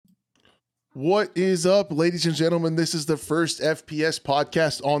What is up, ladies and gentlemen? This is the first FPS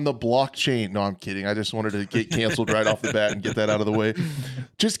podcast on the blockchain. No, I'm kidding. I just wanted to get canceled right off the bat and get that out of the way.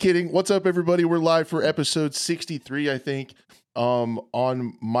 Just kidding. What's up, everybody? We're live for episode 63, I think.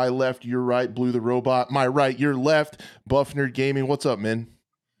 On my left, your right, Blue the Robot. My right, your left, Buff Nerd Gaming. What's up, man?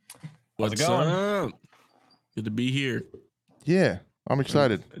 How's it going? Good to be here. Yeah, I'm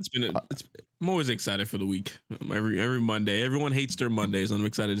excited. I'm always excited for the week. Every Monday. Everyone hates their Mondays. I'm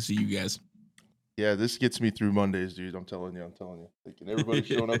excited to see you guys. Yeah, this gets me through Mondays, dude. I'm telling you. Like, and everybody's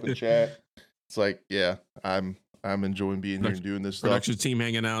showing up in chat. It's like, yeah, I'm enjoying being here and doing this stuff. Production team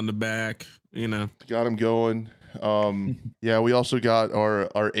hanging out in the back, you know. Got them going. Yeah, we also got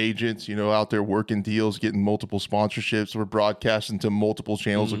our agents, you know, out there working deals, getting multiple sponsorships. We're broadcasting to multiple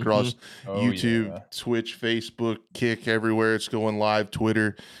channels across YouTube, Twitch, Facebook, Kick, everywhere. It's going live,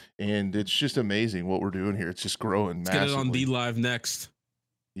 Twitter, and it's just amazing what we're doing here. It's just growing massively. Get it on D Live next.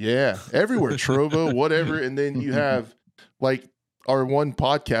 Yeah, everywhere, Trovo, whatever. And then you have like our one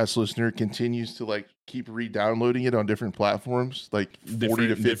podcast listener continues to like keep re-downloading it on different platforms, like 40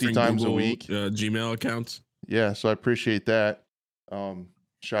 to 50 times Google, a week. Gmail accounts. Yeah, so I appreciate that.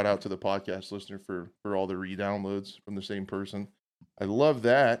 Shout out to the podcast listener for all the re-downloads from the same person. I love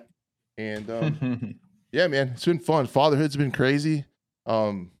that. And yeah, man, it's been fun. Fatherhood's been crazy.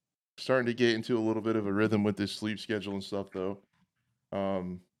 Starting to get into a little bit of a rhythm with this sleep schedule and stuff, though.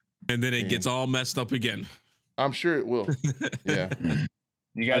 And then it gets all messed up again. I'm sure it will. Yeah.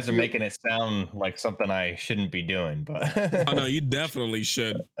 You guys are making it sound like something I shouldn't be doing, but oh no, you definitely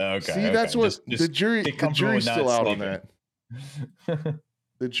should. Okay. See, that's what the jury's still out on that.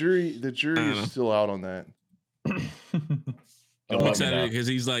 The jury's still out on that. I'm excited because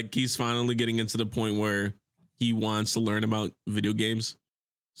he's finally getting into the point where he wants to learn about video games.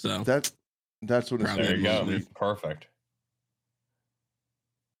 So that's what it's there you go. Perfect.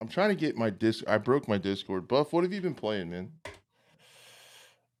 I'm trying to get my I broke my Discord. Buff, what have you been playing, man?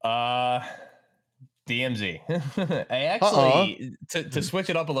 DMZ. I actually to switch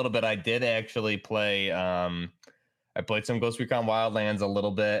it up a little bit, I did actually play I played some Ghost Recon Wildlands a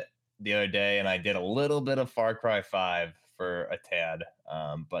little bit the other day, and I did a little bit of Far Cry 5 for a tad.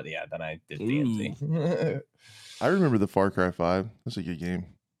 But yeah, then I did DMZ. I remember the Far Cry 5. That's a good game.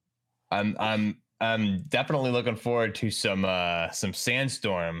 I'm definitely looking forward to some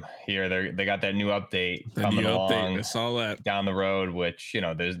Sandstorm here. They got that new update coming along. I saw that down the road, which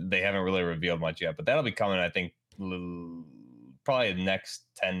they haven't really revealed much yet, but that'll be coming. I think probably the next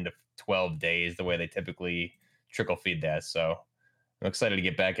 10 to 12 days, the way they typically trickle feed that. So I'm excited to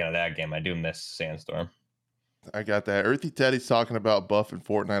get back into that game. I do miss Sandstorm. I got that. Earthy Teddy's talking about Buff and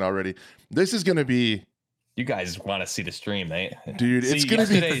Fortnite already. This is going to be. You guys want to see the stream, eh? Dude, it's going to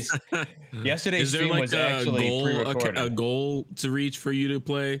be... Yesterday's stream was actually pre-recorded. A goal to reach for you to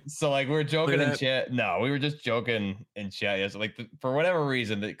play? So, like, we were joking in chat. No, we were just joking in chat. Yes, like, for whatever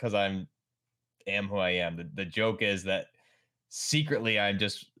reason, because I am who I am, the joke is that secretly I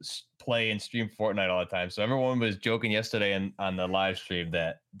just play and stream Fortnite all the time. So everyone was joking yesterday on the live stream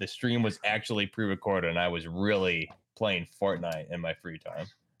that the stream was actually pre-recorded and I was really playing Fortnite in my free time,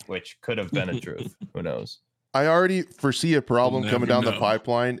 which could have been a truth. Who knows? I already foresee a problem coming down the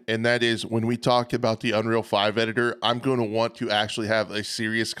pipeline, and that is when we talk about the Unreal 5 editor, I'm going to want to actually have a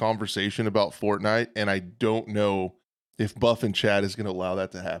serious conversation about Fortnite, and I don't know if Buff and Chad is going to allow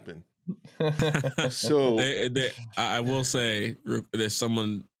that to happen. So I will say there's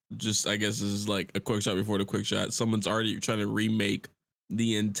someone just, I guess this is like a quick shot before the quick shot. Someone's already trying to remake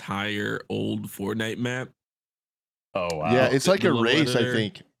the entire old Fortnite map. Oh, wow. Yeah, it's like a race,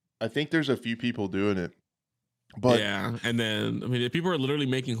 editor. I think there's a few people doing it. But yeah, and then I mean, people are literally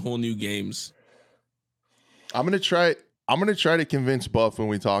making whole new games. I'm gonna try to convince Buff when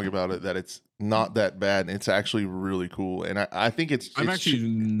we talk about it that it's not that bad. And it's actually really cool, and I think I've actually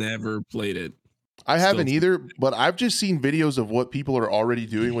never played it. I haven't either, but I've just seen videos of what people are already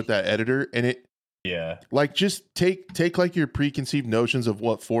doing with that editor, and it. Yeah, like just take like your preconceived notions of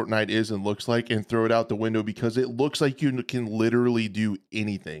what Fortnite is and looks like, and throw it out the window because it looks like you can literally do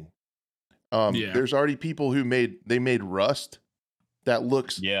anything. There's already people who made Rust that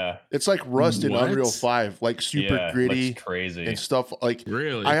looks it's like Rust in Unreal 5, like super gritty, crazy and stuff. Like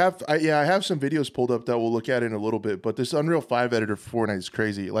really, I have some videos pulled up that we'll look at in a little bit. But this Unreal 5 editor for Fortnite is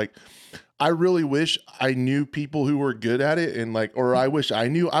crazy. Like I really wish I knew people who were good at it, and like, or I wish I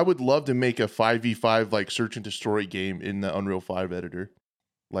knew. I would love to make a 5v5 like search and destroy game in the Unreal 5 editor.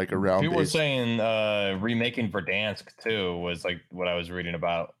 Like around people were saying remaking Verdansk too was like what I was reading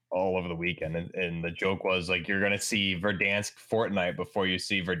about. all over the weekend, and the joke was like you're gonna see Verdansk Fortnite before you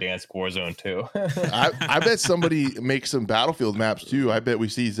see Verdansk Warzone 2. I bet somebody makes some Battlefield maps too. I bet we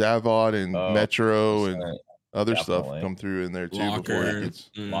see Zavod and Metro and other stuff come through in there too. Locker. Before it gets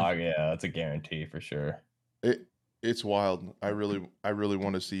yeah, that's a guarantee for sure. It's wild. I really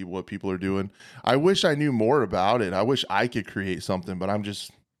want to see what people are doing. I wish I knew more about it. I wish I could create something, but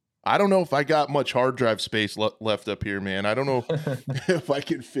I don't know if I got much hard drive space left up here, man. I don't know if I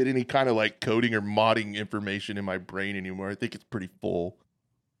can fit any kind of like coding or modding information in my brain anymore. I think it's pretty full.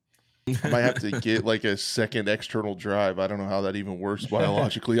 I might have to get like a second external drive. I don't know how that even works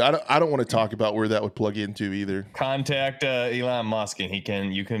biologically. I don't want to talk about where that would plug into either. Contact Elon Musk and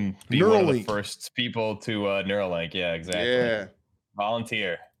you can be Neuralink. One of the first people to Neuralink. Yeah, exactly. Yeah.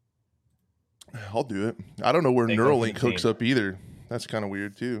 Volunteer. I'll do it. I don't know where Neuralink hooks up either. That's kind of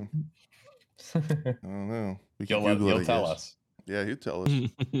weird too. I don't know. You'll tell us. Yeah, he'll tell us.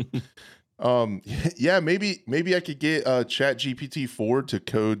 Yeah, maybe I could get ChatGPT 4 to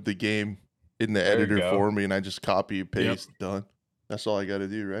code the game in the editor for me, and I just copy, paste, done. That's all I got to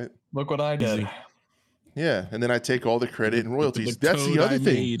do, right? Look what I did. Yeah, and then I take all the credit and royalties. That's the other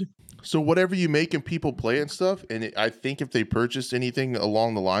thing. So whatever you make and people play and stuff, and I think if they purchase anything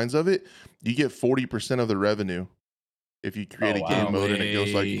along the lines of it, you get 40% of the revenue. If you create a game mode and it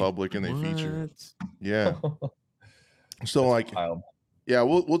goes like public and they feature. Yeah. So like, yeah,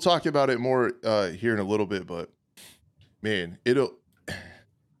 we'll talk about it more here in a little bit, but man,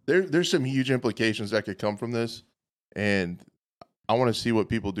 there's some huge implications that could come from this, and I want to see what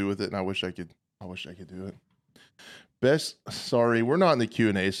people do with it, and I wish I could do it. Sorry, we're not in the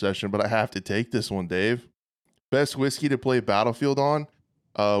Q&A session, but I have to take this one, Dave. Best whiskey to play Battlefield on,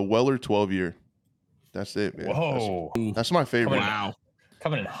 Weller 12-year. That's it, man. Whoa, that's my favorite.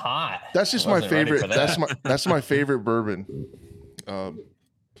 Coming in hot. That's just my favorite. That's my favorite bourbon. So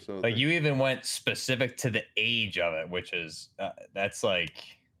like you even went specific to the age of it, which is that's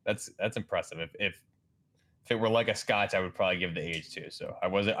impressive. If it were like a Scotch, I would probably give the age too. So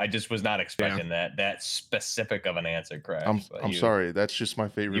I just was not expecting that specific of an answer, Crash. I'm sorry. That's just my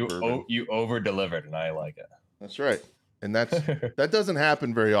favorite bourbon. You over delivered, and I like it. That's right. And that doesn't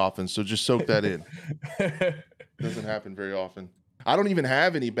happen very often, so just soak that in. Doesn't happen very often. I don't even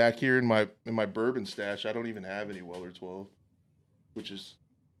have any back here in my bourbon stash. I don't even have any Weller 12, which is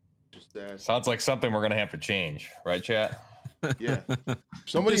just that. Sounds like something we're gonna have to change, right, chat? Yeah. If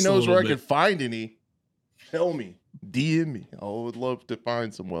somebody knows where I could find any, tell me, DM me. I would love to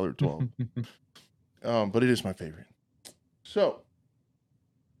find some Weller 12. But it is my favorite. So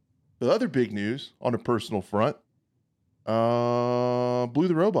the other big news on a personal front. Blue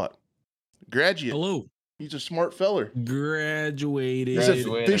the Robot. Graduate. Hello. He's a smart feller. Graduated. He's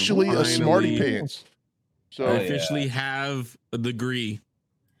officially a smarty pants. So I officially have a degree.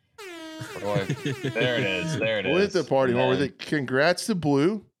 Boy, there it is. We'll hit the party hall with it. Congrats to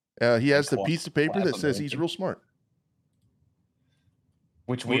Blue. He has the piece of paper that says he's real smart.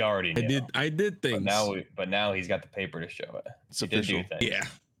 Which we already knew. I did things. But now he's got the paper to show it. It's official. Yeah.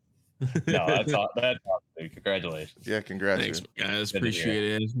 No, that's awesome. Congratulations. Yeah, congrats. Thanks, guys.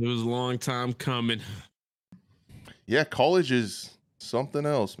 Appreciate it. It was a long time coming. Yeah, college is something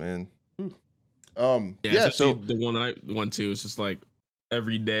else, man. Yeah, so the one I went to is just like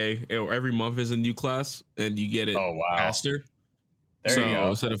every day or every month is a new class, and you get it faster. There you go.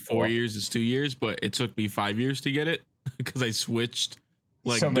 Instead of 4 years, it's 2 years, but it took me 5 years to get it because I switched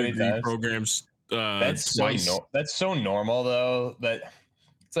like so degree programs. That's twice. That's so normal though. That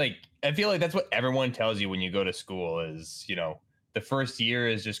it's like I feel like that's what everyone tells you when you go to school is, the first year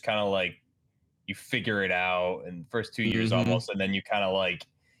is just kind of like you figure it out, and first 2 years almost, and then you kind of like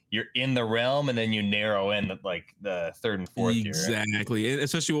you're in the realm, and then you narrow in like the third and fourth year. Exactly, and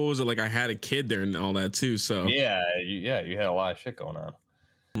especially what was it like? I had a kid there and all that too. So you had a lot of shit going on.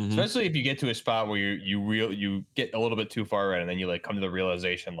 Especially if you get to a spot where you get a little bit too far in, and then you like come to the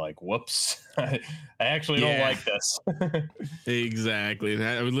realization like, whoops, I actually don't like this. Exactly.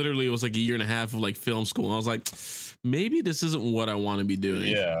 It was like a year and a half of like film school, and I was like, maybe this isn't what I want to be doing.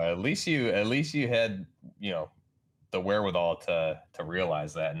 Yeah, at least you had the wherewithal to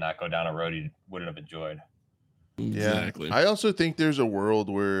realize that and not go down a road you wouldn't have enjoyed. Exactly. Yeah. I also think there's a world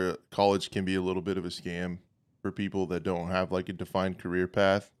where college can be a little bit of a scam for people that don't have like a defined career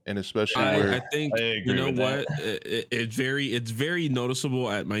path, and especially I think it's very noticeable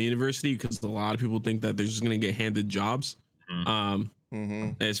at my university because a lot of people think that they're just gonna get handed jobs,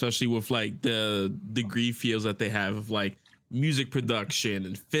 especially with like the degree fields that they have of like music production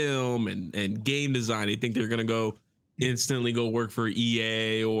and film and game design. They think they're gonna go instantly go work for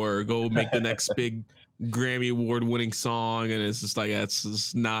EA or go make the next big Grammy award winning song. And it's just like, that's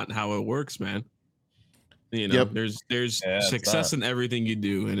just not how it works, man. You know, Yep. there's Yeah, success in everything you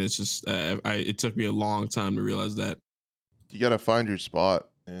do. And it's just, it took me a long time to realize that. You got to find your spot,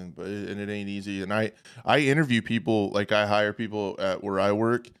 and it ain't easy. And I interview people, like I hire people at where I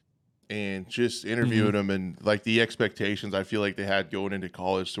work, and just interviewing them, and like the expectations I feel like they had going into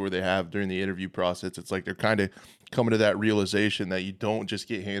college to where they have during the interview process. It's like they're kind of coming to that realization that you don't just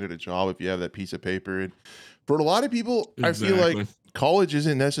get handed a job if you have that piece of paper. And for a lot of people, I feel like college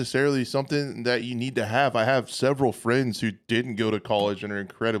isn't necessarily something that you need to have. I have several friends who didn't go to college and are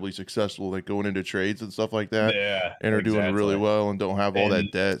incredibly successful, like going into trades and stuff like that, and are doing really well and don't have all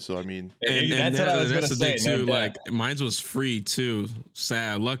that debt. So I mean, and that's what I was gonna say too. Like mine was free too.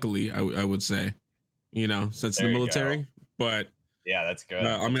 Sad, luckily, I would say, you know, since the military. But yeah, that's good.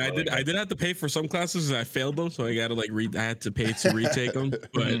 I mean, really I did have to pay for some classes and I failed them, so I got to like I had to pay to retake them.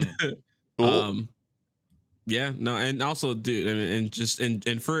 But cool. yeah, no, and also, dude, and just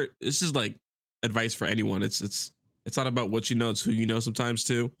and for this is like advice for anyone. It's not about what you know; it's who you know. Sometimes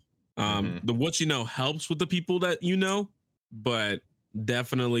too. The what you know helps with the people that you know, but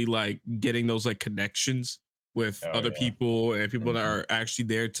definitely like getting those like connections with other people and people that are actually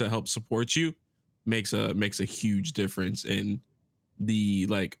there to help support you makes a huge difference in the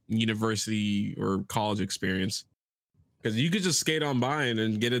like university or college experience. Because you could just skate on by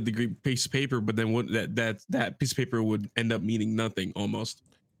and get a degree piece of paper, but then what that piece of paper would end up meaning nothing almost.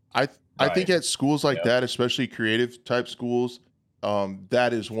 I think at schools like that, especially creative type schools,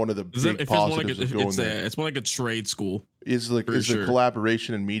 that is one of the big positives of going there. It's more like a trade school. Is the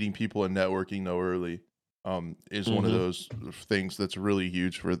collaboration and meeting people and networking though early, is one of those things that's really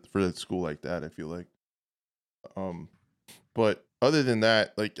huge for a school like that. I feel like, but other than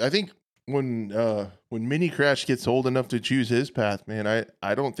that, like I think when Mini Crash gets old enough to choose his path, man,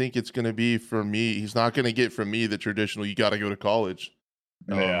 I don't think it's gonna be for me. He's not gonna get from me the traditional. You got to go to college.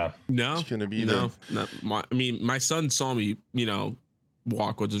 No, it's gonna be I mean, my son saw me, you know,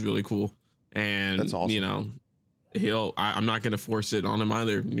 walk, which is really cool, and that's awesome. You know, I'm not gonna force it on him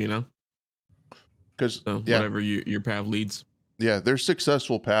either. You know, because whatever your path leads. Yeah, there's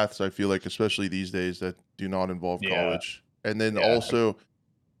successful paths. I feel like, especially these days, that do not involve college, and then also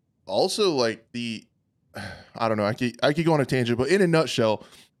like I don't know. I could go on a tangent, but in a nutshell.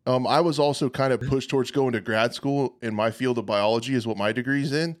 I was also kind of pushed towards going to grad school in my field of biology is what my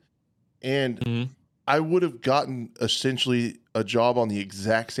degree's in. And I would have gotten essentially a job on the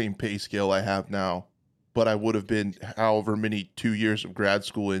exact same pay scale I have now, but I would have been however many 2 years of grad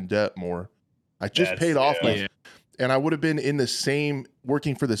school in debt more. I just paid off and I would have been in the same,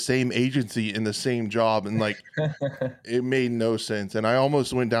 working for the same agency in the same job. And like, it made no sense. And I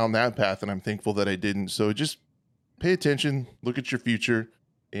almost went down that path and I'm thankful that I didn't. So just pay attention, look at your future.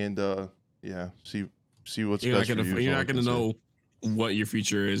 And see what's best for you. You're not gonna know what your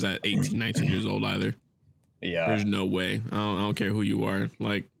future is at 18, 19 years old either. Yeah, there's no way. I don't care who you are.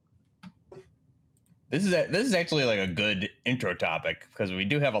 Like, this is actually like a good intro topic because we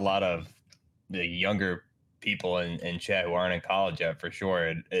do have a lot of the younger people in chat who aren't in college yet for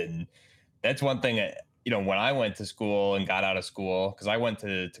sure, and that's one thing that, you know, when I went to school and got out of school, because I went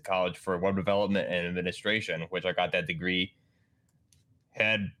to college for web development and administration, which I got that degree.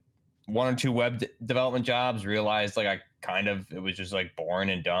 Had one or two web development jobs, realized like it was just like boring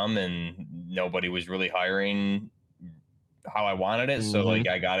and dumb and nobody was really hiring how I wanted it. So like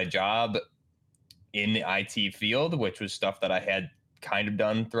I got a job in the IT field, which was stuff that I had kind of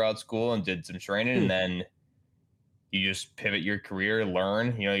done throughout school and did some training. And then you just pivot your career,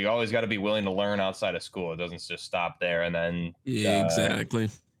 learn, you know, you always got to be willing to learn outside of school. It doesn't just stop there. And then exactly,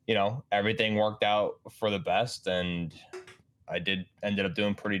 you know, everything worked out for the best. And I ended up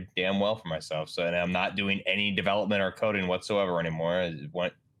doing pretty damn well for myself. So, and I'm not doing any development or coding whatsoever anymore. It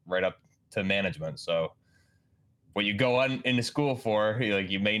went right up to management. So what you go into school for,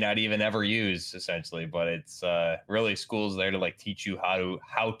 you may not even ever use essentially, but it's really school's there to like teach you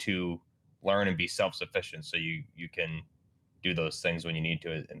how to learn and be self-sufficient. So you can do those things when you need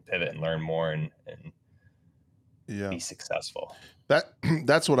to and pivot and learn more and be successful.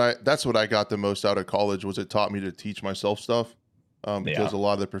 That's what I got the most out of college was it taught me to teach myself stuff. Because a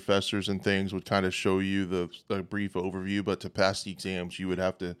lot of the professors and things would kind of show you the brief overview, but to pass the exams, you would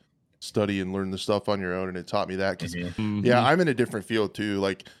have to study and learn the stuff on your own. And it taught me that because, I'm in a different field too.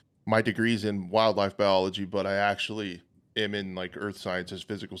 Like my degree's in wildlife biology, but I actually am in like earth sciences,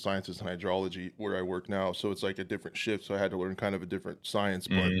 physical sciences, and hydrology where I work now. So it's like a different shift. So I had to learn kind of a different science.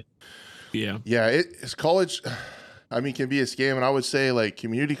 But it's college. I mean, can be a scam. And I would say like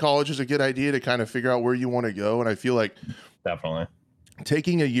community college is a good idea to kind of figure out where you want to go. And I feel like Definitely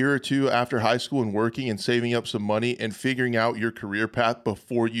taking a year or two after high school and working and saving up some money and figuring out your career path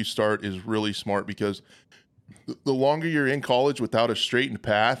before you start is really smart, because the longer you're in college without a straightened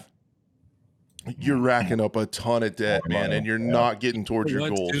path, you're racking up a ton of debt, man, and you're not getting towards your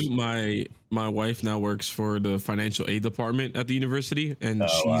goals. My wife now works for the financial aid department at the university, and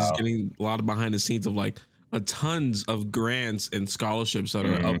she's getting a lot of behind the scenes of like tons of grants and scholarships that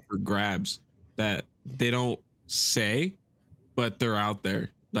are up for grabs that they don't say, but they're out there.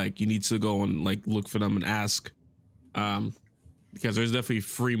 Like you need to go and like look for them and ask, because there's definitely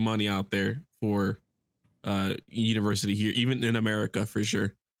free money out there for university here, even in America for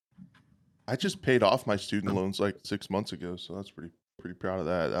sure. I just paid off my student loans like 6 months ago, so that's pretty proud of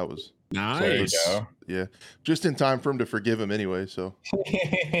that. That was nice. Yeah, just in time for him to forgive him anyway. So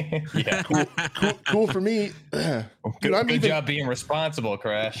yeah, cool for me. Dude, good job being responsible,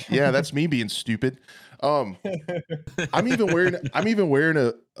 Crash. Yeah, that's me being stupid. I'm even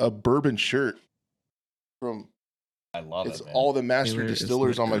wearing a bourbon shirt from. I love it's it. It's all the master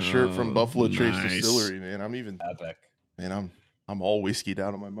distillers on my shirt from Buffalo Trace Distillery, man. I'm even epic. Man, I'm all whiskeyed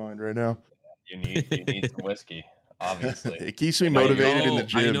out of my mind right now. You need some whiskey, obviously. It keeps me motivated in the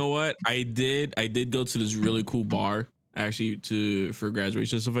gym. You know what? I did go to this really cool bar actually for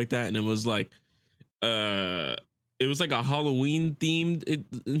graduation and stuff like that, and it was like it was like a Halloween themed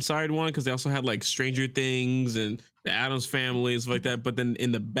inside one, because they also had like Stranger Things and the Addams Family and stuff like that. But then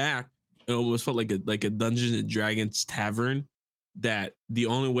in the back, it almost felt like a Dungeons and Dragons tavern. That the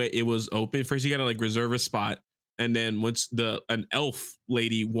only way it was open, first you gotta like reserve a spot, and then once an elf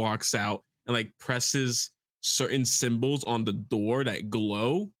lady walks out and like presses certain symbols on the door that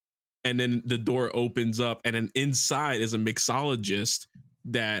glow, and then the door opens up, and then inside is a mixologist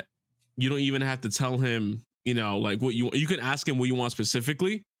that you don't even have to tell him, like what you can ask him what you want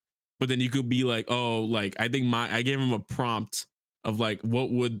specifically, but then you could be like, oh, like I gave him a prompt of like, what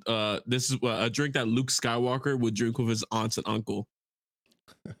would this is a drink that Luke Skywalker would drink with his aunts and uncle.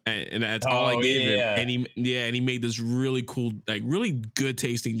 And that's all I gave him, and he made this really cool, like really good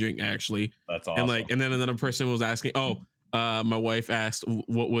tasting drink actually. That's awesome. And then another person was asking, my wife asked,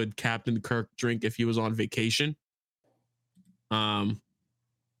 what would Captain Kirk drink if he was on vacation? And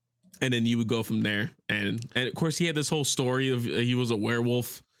then you would go from there, and of course he had this whole story of he was a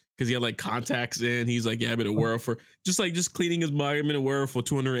werewolf because he had like contacts in. He's like, yeah, I've been a werewolf for just cleaning his mind. I've been a werewolf for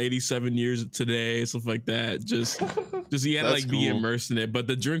 287 years today, stuff like that. Just he had to like be immersed in it. But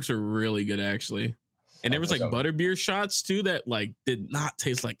the drinks are really good actually, and there was like butterbeer shots too that like did not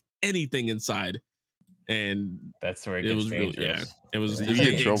taste like anything inside, and that's where it was really it was you get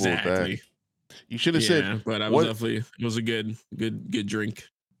in trouble with that. You should have said, but I was definitely, it was a good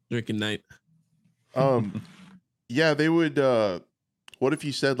drinking night. Yeah, they would. What if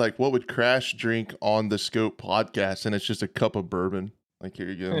you said like, what would Crash drink on the Scope podcast, and it's just a cup of bourbon? Like, here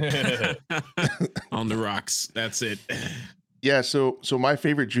you go. On the rocks. That's it. Yeah. So my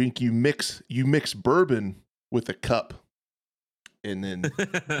favorite drink, you mix bourbon with a cup, and then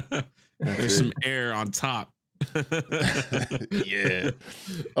there's some air on top. Yeah.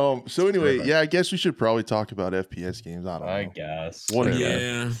 So anyway, yeah, I guess we should probably talk about FPS games. I don't know. I guess. Whatever.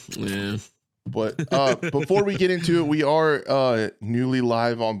 Yeah. But before we get into it, we are newly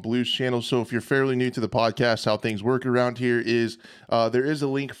live on Blue's channel. So if you're fairly new to the podcast, how things work around here is there is a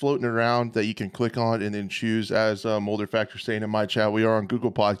link floating around that you can click on and then choose. As Molder Factor saying in my chat, we are on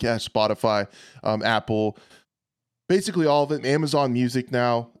Google Podcasts, Spotify, Apple, basically all of it. Amazon Music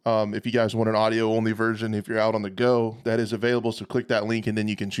now. If you guys want an audio only version, if you're out on the go, that is available. So click that link and then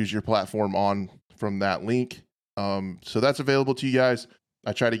you can choose your platform from that link. So that's available to you guys.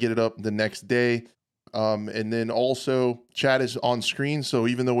 I try to get it up the next day. And then also chat is on screen. So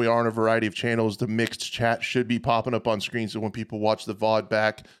even though we are on a variety of channels, the mixed chat should be popping up on screen. So when people watch the VOD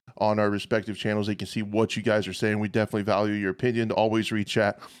back on our respective channels, they can see what you guys are saying. We definitely value your opinion. Always read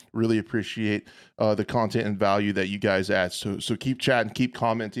chat. Really appreciate the content and value that you guys add. So keep chatting, keep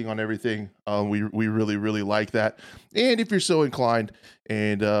commenting on everything. We really, really like that. And if you're so inclined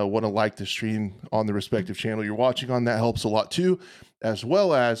and want to like the stream on the respective channel you're watching on, that helps a lot too. As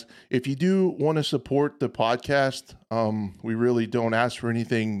well as if you do want to support the podcast, we really don't ask for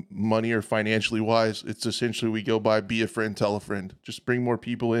anything money or financially wise. It's essentially we go by be a friend, tell a friend. Just bring more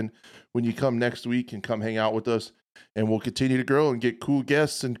people in when you come next week and come hang out with us, and we'll continue to grow and get cool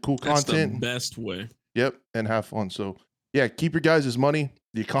guests and cool content. That's the best way. Yep, and have fun. So yeah, keep your guys' money.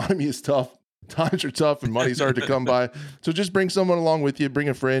 The economy is tough. Times are tough and money's hard to come by. So just bring someone along with you. Bring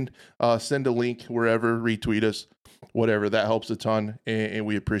a friend. Send a link wherever. Retweet us. Whatever, that helps a ton, and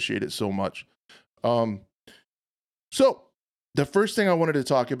we appreciate it so much. So the first thing I wanted to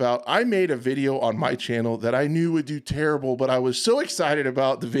talk about, I made a video on my channel that I knew would do terrible, but I was so excited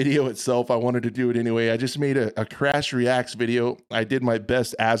about the video itself, I wanted to do it anyway. I just made a Crash Reacts video. I did my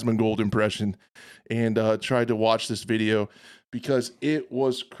best Asmongold impression and tried to watch this video because it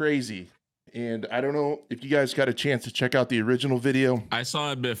was crazy. And I don't know if you guys got a chance to check out the original video. I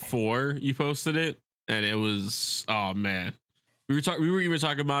saw it before you posted it, and it was, oh man. We were even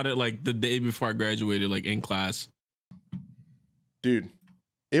talking about it like the day before I graduated, like in class. Dude,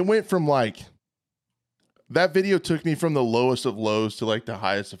 it went from like, that video took me from the lowest of lows to like the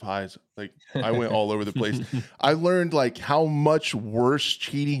highest of highs. Like I went all over the place. I learned like how much worse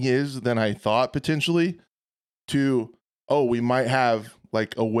cheating is than I thought potentially to, oh, we might have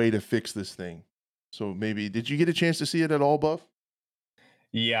like a way to fix this thing. So maybe, did you get a chance to see it at all, Buff?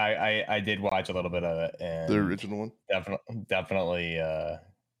 Yeah, I did watch a little bit of it. And the original one? Definitely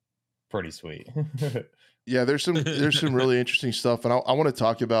pretty sweet. Yeah, there's some really interesting stuff, and I want to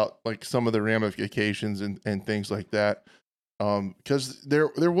talk about like some of the ramifications and things like that, because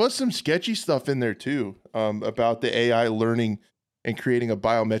there was some sketchy stuff in there too, about the AI learning and creating a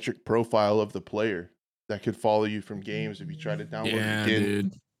biometric profile of the player that could follow you from games if you try to download it again.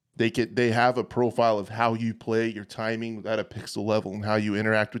 Dude. They have a profile of how you play, your timing at a pixel level, and how you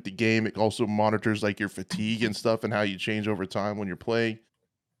interact with the game. It also monitors like your fatigue and stuff, and how you change over time when you're playing.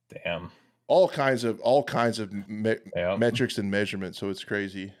 Damn. All kinds of metrics and measurements. So it's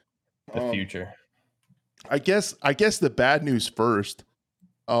crazy. The future. I guess the bad news first.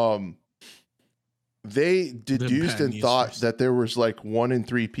 They deduced and thought that there was like 1 in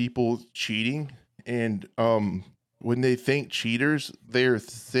 3 people cheating, and when they think cheaters, they're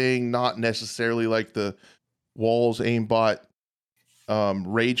saying not necessarily like the Walls, aimbot,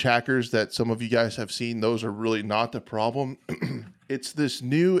 rage hackers that some of you guys have seen. Those are really not the problem. It's this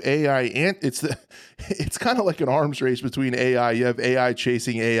new AI, and it's kind of like an arms race between AI. You have AI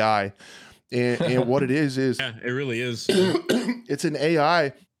chasing AI, and what it is yeah, it really is. It's an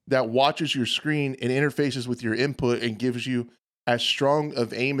AI that watches your screen and interfaces with your input and gives you as strong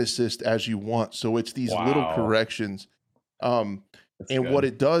of aim assist as you want. So it's these little corrections. And what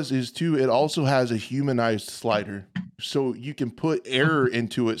it does is too, it also has a humanized slider. So you can put error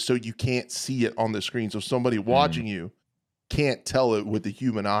into it so you can't see it on the screen. So somebody watching you can't tell it with the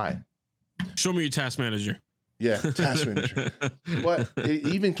human eye. Show me your task manager. Yeah, task manager. But it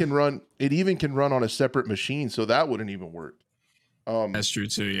even can run on a separate machine, so that wouldn't even work. That's true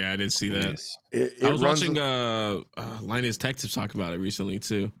too. Yeah, I did see that. It I was watching Linus Tech Tips talk about it recently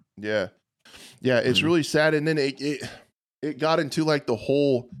too. Yeah, it's really sad. And then it got into like the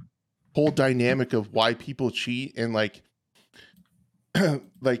whole dynamic of why people cheat, and like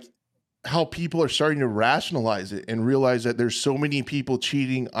like how people are starting to rationalize it and realize that there's so many people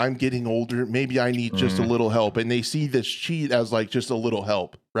cheating. I'm getting older. Maybe I need just a little help. And they see this cheat as like just a little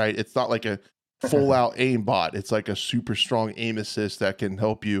help, right? It's not like a full out aim bot. It's like a super strong aim assist that can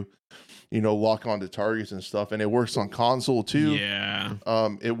help you, lock onto targets and stuff. And it works on console too. Yeah.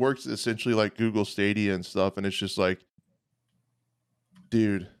 It works essentially like Google Stadia and stuff. And it's just like,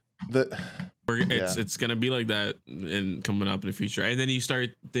 dude, it's gonna be like that and coming up in the future. And then you start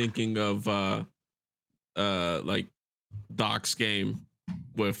thinking of like Doc's game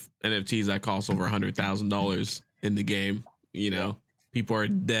with NFTs that cost over $100,000 in the game. People are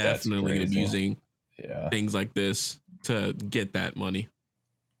definitely gonna be using things like this to get that money.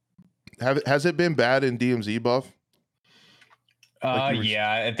 Has it been bad in DMZ, Buff?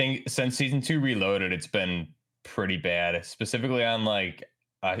 Yeah, I think since season 2 Reloaded, it's been pretty bad, specifically on like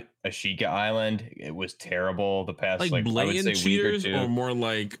Ashika Island. It was terrible the past like I would say cheaters, week or 2. or more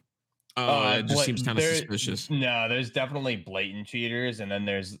like it just seems kind of suspicious. No, there's definitely blatant cheaters, and then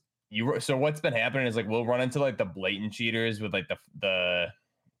there's so what's been happening is like we'll run into like the blatant cheaters with like the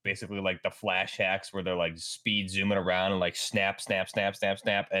basically like the flash hacks where they're like speed zooming around and like snap,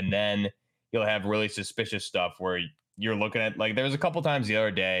 and then you'll have really suspicious stuff where you're looking at, like there was a couple times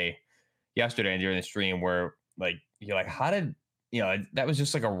yesterday during the stream where like you're like, how did that was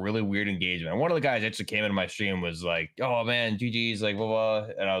just like a really weird engagement. And one of the guys actually came into my stream was like, oh man, GG's, like blah blah,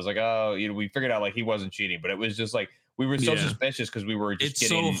 and I was like, oh, we figured out like he wasn't cheating, but it was just like we were so suspicious because we were just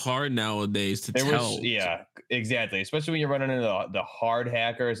so hard nowadays to tell. Yeah, exactly, especially when you're running into the hard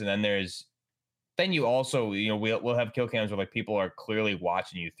hackers, and then you also we'll have kill cams where like people are clearly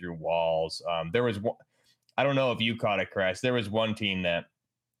watching you through walls. There was one, I don't know if you caught it, Chris. There was one team that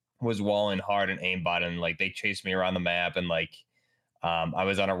was walling hard and aimbot, and like they chased me around the map, and like I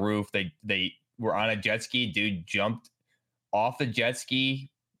was on a roof. They were on a jet ski. Dude jumped off the jet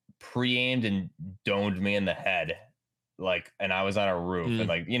ski, pre-aimed, and domed me in the head. like, and I was on a roof, and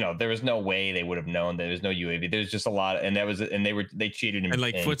like, there was no way they would have known. There was no UAV. There's just a lot, and they cheated And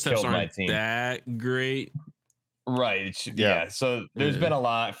like and footsteps killed my aren't team. that great. Right. Yeah. So there's been a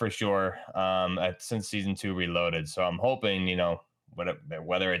lot for sure. Since season 2 Reloaded. So I'm hoping,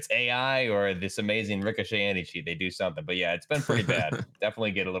 whether it's AI or this amazing Ricochet anti-cheat, they do something. But yeah, it's been pretty bad.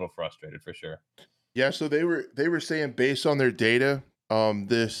 Definitely get a little frustrated for sure. Yeah, so they were saying based on their data,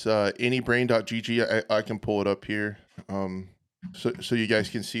 this anybrain.gg, I can pull it up here, so you guys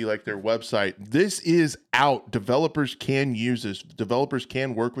can see like their website. This is out. Developers can use this. Developers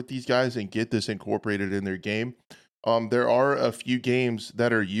can work with these guys and get this incorporated in their game. There are a few games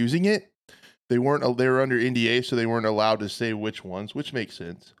that are using it. They were under NDA, so they weren't allowed to say which ones, which makes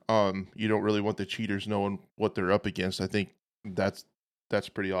sense. You don't really want the cheaters knowing what they're up against. I think that's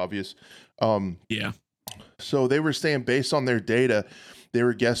pretty obvious. Yeah. So they were saying based on their data, they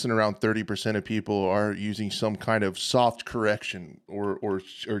were guessing around 30% of people are using some kind of soft correction or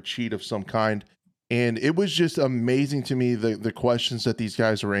cheat of some kind. And it was just amazing to me, the questions that these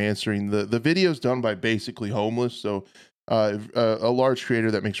guys were answering. The video's done by Basically Homeless, so a large creator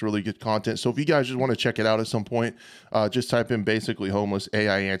that makes really good content. So if you guys just want to check it out at some point, just type in Basically Homeless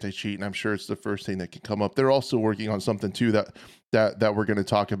AI anti-cheat, and I'm sure it's the first thing that can come up. They're also working on something too that we're going to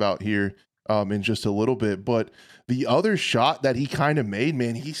talk about here in just a little bit. But the other shot that he kind of made,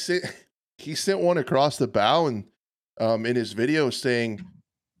 man, he sent one across the bow, and in his video saying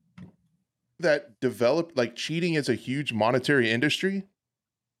that cheating is a huge monetary industry,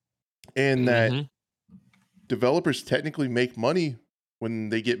 and that developers technically make money when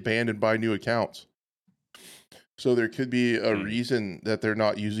they get banned and buy new accounts. So there could be a reason that they're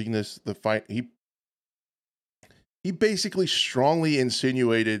not using this. He basically strongly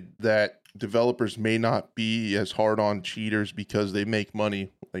insinuated that developers may not be as hard on cheaters because they make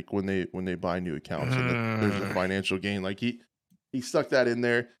money like when they buy new accounts, and there's a financial gain. Like he stuck that in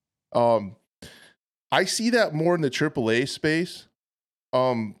there. I see that more in the AAA space,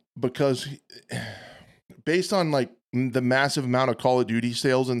 because based on like the massive amount of Call of Duty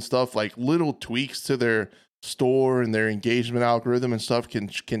sales and stuff, like little tweaks to their store and their engagement algorithm and stuff can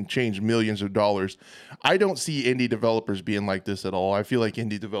change millions of dollars. I don't see indie developers being like this at all. I feel like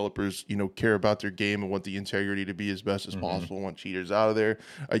indie developers, care about their game and want the integrity to be as best as possible, want cheaters out of there.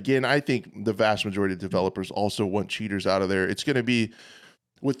 Again, I think the vast majority of developers also want cheaters out of there. It's going to be,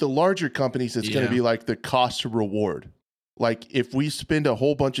 with the larger companies, it's going to be like the cost to reward. Like if we spend a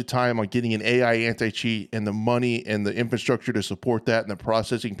whole bunch of time on getting an AI anti-cheat and the money and the infrastructure to support that and the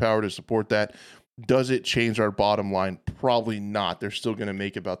processing power to support that, does it change our bottom line? Probably not. They're still going to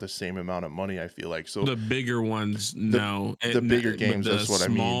make about the same amount of money, I feel like. So the bigger ones, no. The bigger games, that's what I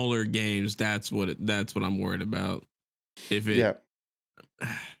mean. Smaller games, that's what I'm worried about. I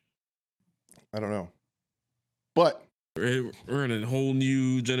don't know. But we're in a whole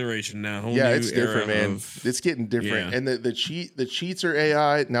new generation now. It's different, man. It's getting different. And the cheats are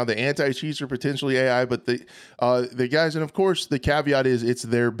AI. Now the anti-cheats are potentially AI, but the guys, and of course the caveat is it's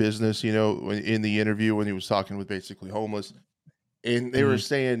their business, in the interview when he was talking with Basically Homeless, and they were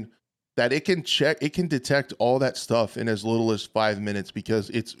saying that it can detect all that stuff in as little as 5 minutes because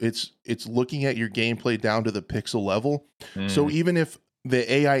it's looking at your gameplay down to the pixel level. So even if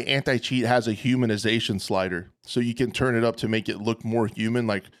the AI anti-cheat has a humanization slider, so you can turn it up to make it look more human.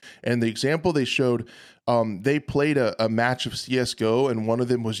 And the example they showed, they played a match of CSGO and one of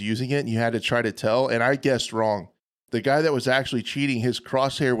them was using it and you had to try to tell, and I guessed wrong. The guy that was actually cheating, his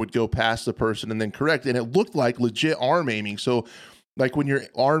crosshair would go past the person and then correct, and it looked like legit arm aiming. So like when you're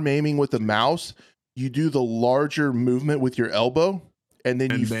arm aiming with the mouse, you do the larger movement with your elbow, and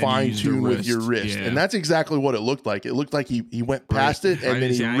then you fine tune with your wrist. And that's exactly what it looked like. It looked like he went past it and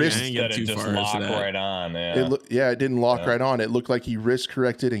then he wrist. It just locked right on. It didn't lock right on. It looked like he wrist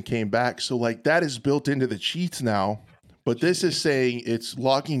corrected and came back. So like that is built into the cheats now. But this is saying it's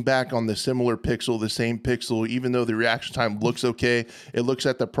locking back on the similar pixel, the same pixel, even though the reaction time looks okay. It looks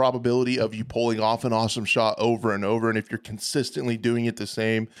at the probability of you pulling off an awesome shot over and over. And if you're consistently doing it the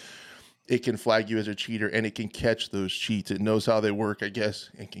same, it can flag you as a cheater, and it can catch those cheats. It knows how they work, I guess,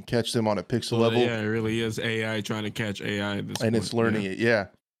 and can catch them on a pixel level. Yeah, it really is AI trying to catch AI at this point. It's learning it, yeah.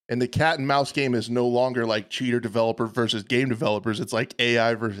 And the cat and mouse game is no longer like cheater developer versus game developers. It's like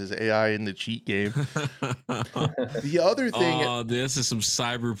AI versus AI in the cheat game. The other thing... Oh, this is some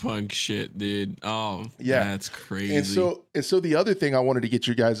cyberpunk shit, dude. Oh, yeah. That's crazy. And so the other thing I wanted to get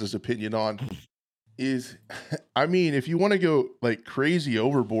your guys' opinion on is, I mean, if you want to go like crazy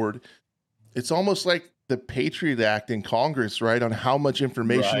overboard, it's almost like the Patriot Act in Congress, right? On how much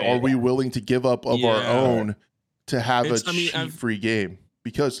information are we willing to give up of our own to have a cheat-free game?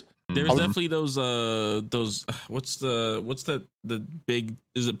 Because There's definitely those what's the big,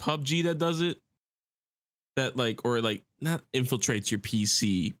 is it PUBG that does it? That like, or like not infiltrates your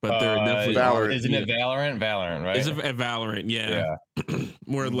PC, but there definitely are. Isn't it Valorant? Valorant, right? Is it Valorant? Yeah.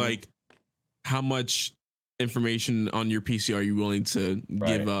 Where like how much information on your PC are you willing to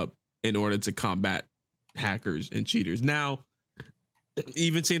give up in order to combat hackers and cheaters? Now,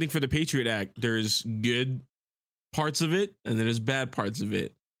 even same thing for the Patriot Act. There's good parts of it and then there's bad parts of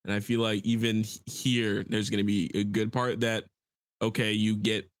it. And I feel like even here, there's going to be a good part that, okay, you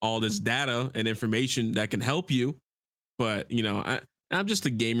get all this data and information that can help you. But, you know, I'm just a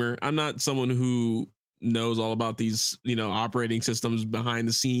gamer. I'm not someone who knows all about these, you know, operating systems behind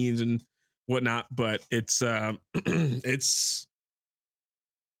the scenes and whatnot. But it's, I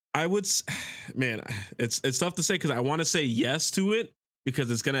would, man, it's tough to say because I want to say yes to it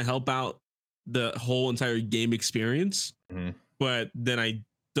because it's going to help out the whole entire game experience. But then I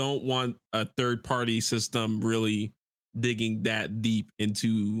don't want a third party system really digging that deep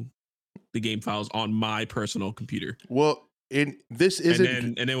into the game files on my personal computer. Well, this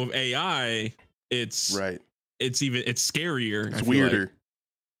isn't, and then with AI, it's scarier. It's weirder. Like.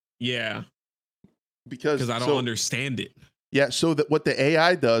 Yeah, because I don't understand it. Yeah, so that what the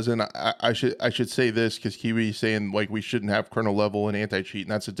AI does, and I should say this because Kiwi's saying like we shouldn't have kernel level and anti-cheat,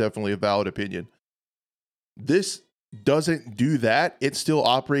 and that's definitely a valid opinion. This doesn't do that. It still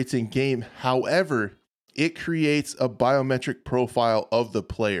operates in game. However, it creates a biometric profile of the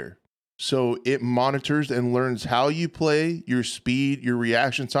player. So it monitors and learns how you play, your speed, your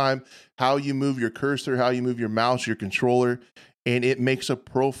reaction time, how you move your cursor, how you move your mouse, your controller, and it makes a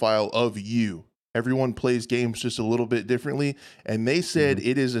profile of you. Everyone plays games just a little bit differently, and they said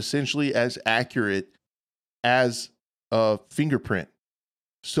it is essentially as accurate as a fingerprint.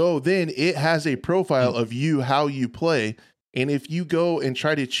 So then it has a profile of you, how you play. And if you go and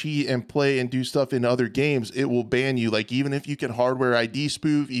try to cheat and play and do stuff in other games, it will ban you. Like even if you can hardware ID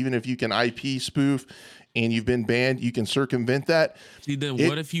spoof, even if you can IP spoof and you've been banned, you can circumvent that. See, then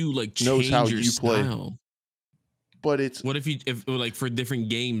what if you like knows change how your you play. style? But it's what if like for different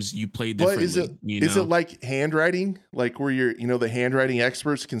games you play differently? But is it like handwriting? Like where you're, you know, the handwriting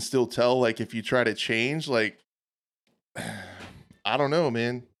experts can still tell like if you try to change, like I don't know,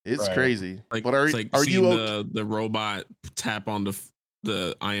 man. It's crazy. Like, but are you the robot tap on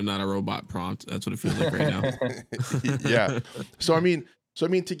the "I am not a robot" prompt? That's what it feels like right now. Yeah. So I mean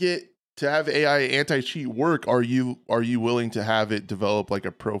to have AI anti-cheat work, are you willing to have it develop like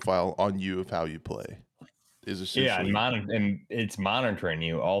a profile on you of how you play? Is essentially and it's monitoring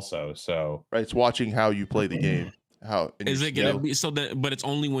you also. So it's watching how you play the game. How is it gonna be so that? But it's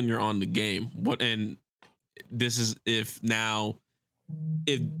only when you're on the game. And this is if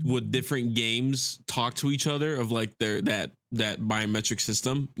would different games talk to each other of like their that biometric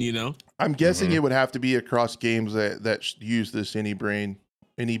system, you know? I'm guessing it would have to be across games that use this anybrain.gg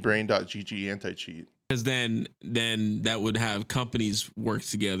anti-cheat. Because then that would have companies work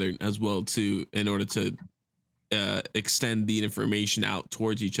together as well too in order to extend the information out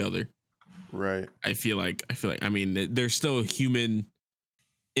towards each other. Right. I feel like I mean there's still human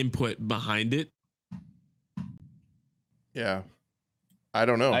input behind it. Yeah. I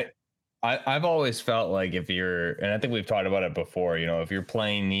don't know. I've always felt like if you're, and I think we've talked about it before, you know, if you're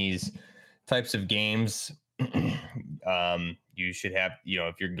playing these types of games, you should have, you know,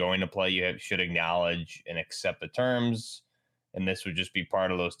 if you're going to play, should acknowledge and accept the terms. And this would just be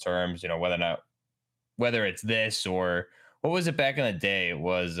part of those terms, you know, whether it's this or what was it back in the day? It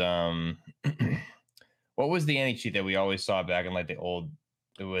was, what was the anti-cheat that we always saw back in like the old,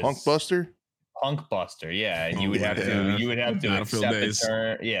 it was Punk Buster, yeah, and you would have to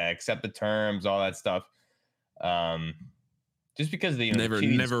accept accept the terms, all that stuff. Just because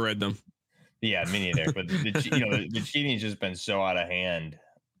never read them. Yeah, me neither. But the cheating's just been so out of hand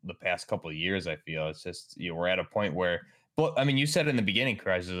the past couple of years. I feel it's just we're at a point where, well, I mean, you said in the beginning,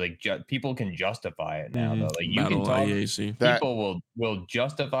 Chris, is like people can justify it now. Though, like you can talk, people will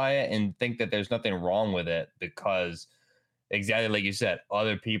justify it and think that there's nothing wrong with it because. Exactly like you said,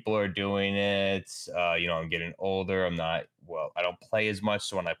 other people are doing it. I'm getting older. I don't play as much.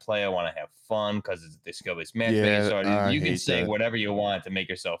 So when I play, I want to have fun because it's the skill-based matchmaking. So you can say whatever you want to make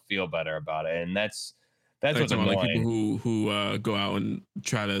yourself feel better about it. And that's what's annoying. Like people who go out and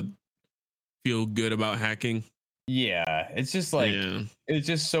try to feel good about hacking. Yeah, it's just like it's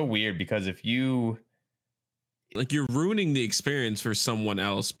just so weird because if you like you're ruining the experience for someone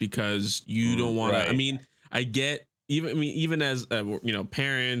else because you don't want to. I mean, I get. Even as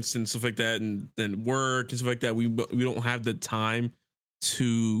parents and stuff like that, and work and stuff like that, we don't have the time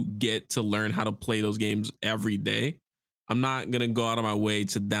to get to learn how to play those games every day. I'm not gonna go out of my way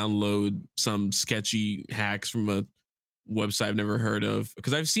to download some sketchy hacks from a website I've never heard of,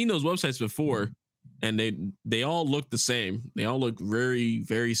 because I've seen those websites before, and they all look the same. They all look very,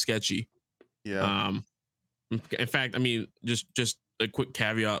 very sketchy. Yeah. In fact, I mean, just a quick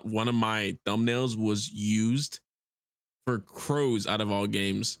caveat: one of my thumbnails was used for Crows, out of all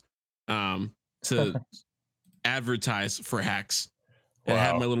games, to advertise for hacks. And it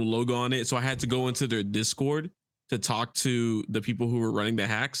had my little logo on it. So I had to go into their Discord to talk to the people who were running the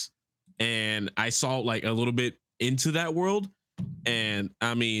hacks. And I saw like a little bit into that world. And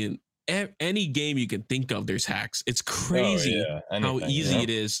I mean, any game you can think of, there's hacks. It's crazy how easy it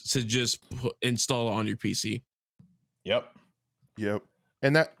is to just install on your PC. Yep.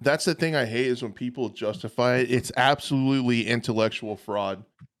 And that's the thing I hate, is when people justify it. It's absolutely intellectual fraud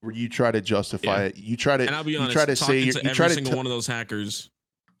where you try to justify it. You try to, and I'll be honest, you try to say, you every try to single one of those hackers.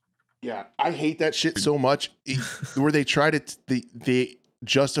 Yeah, I hate that shit so much. Where they try to they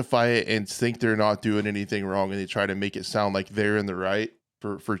justify it and think they're not doing anything wrong, and they try to make it sound like they're in the right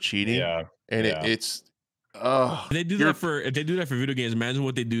for cheating. Yeah, and it's if they do that for video games, imagine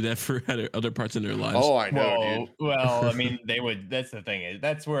what they do that for other parts in their lives. Oh, I know, dude. Well, I mean, they would. That's the thing.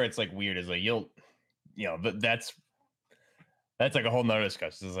 That's where it's like weird. Is like that's like a whole nother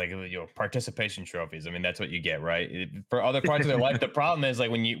discussion. It's like, participation trophies. I mean, that's what you get, right? For other parts of their life. The problem is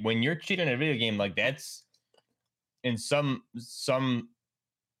like when you're cheating in a video game, like that's in some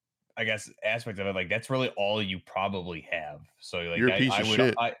I guess aspect of it, like that's really all you probably have. So like you're a piece of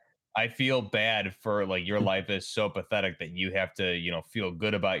shit. I feel bad for like your life is so pathetic that you have to, feel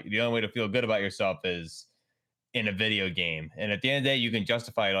good about. The only way to feel good about yourself is in a video game. And at the end of the day, you can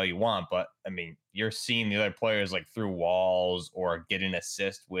justify it all you want, but I mean, you're seeing the other players like through walls or get an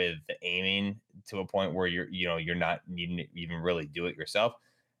assist with the aiming to a point where you're not needing to even really do it yourself.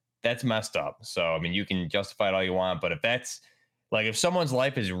 That's messed up. So I mean, you can justify it all you want, but if that's like, if someone's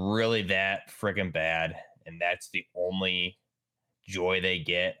life is really that freaking bad and that's the only joy they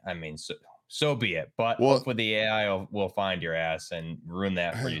get, I mean, so be it. But hopefully the AI will find your ass and ruin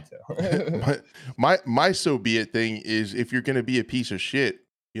that for you too. my so be it thing is, if you're going to be a piece of shit,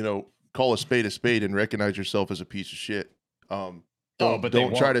 call a spade and recognize yourself as a piece of shit.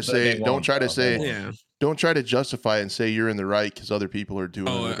 Don't try to justify it and say you're in the right because other people are doing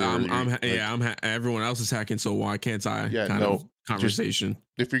it. Everyone else is hacking, so why can't I? Conversation.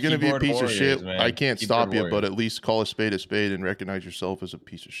 If you're going to be a piece of shit, man. I can't stop you, but at least call a spade and recognize yourself as a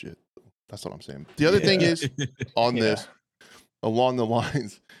piece of shit. That's what I'm saying. The other thing is on this, along the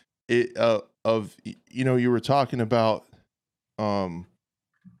lines of you were talking about, trying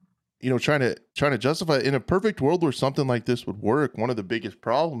to justify it. In a perfect world where something like this would work, one of the biggest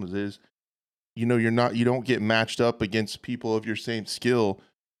problems is, you don't get matched up against people of your same skill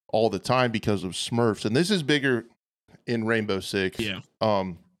all the time because of Smurfs, and this is bigger in Rainbow Six. Yeah.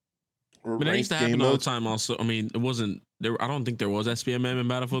 But it used to happen all the time. Also, I mean, it wasn't there. I don't think there was SPMM in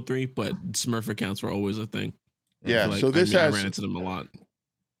Battlefield 3, but Smurf accounts were always a thing. Yeah. I ran into them a lot.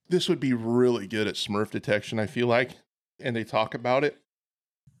 This would be really good at Smurf detection, I feel like, and they talk about it.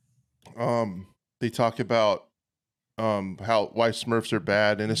 They talk about why Smurfs are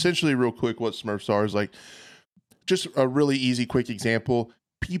bad, and essentially, real quick, what Smurfs are is like just a really easy, quick example.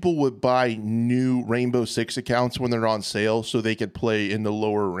 People would buy new Rainbow Six accounts when they're on sale so they could play in the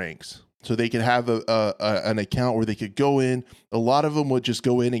lower ranks. So they could have an account where they could go in. A lot of them would just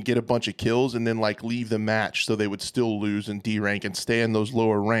go in and get a bunch of kills and then like leave the match, so they would still lose in D rank and stay in those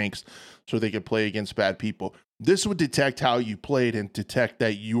lower ranks so they could play against bad people. This would detect how you played and detect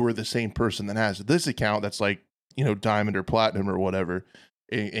that you were the same person that has this account that's like, diamond or platinum or whatever,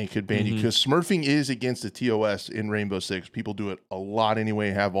 and could ban you, because Smurfing is against the TOS in Rainbow Six. People do it a lot anyway,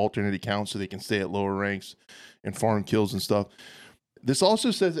 have alternate accounts so they can stay at lower ranks and farm kills and stuff. This also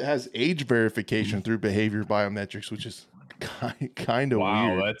says it has age verification through behavior biometrics, which is kind of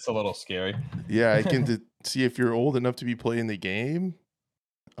weird. Wow, that's a little scary. Yeah, I can see if you're old enough to be playing the game.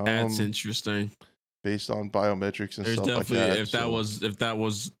 That's interesting. Based on biometrics and stuff like that. If that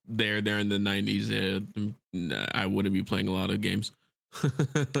was there in the 90s, I wouldn't be playing a lot of games.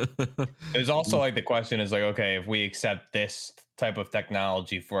 There's also like the question is like, okay, if we accept this type of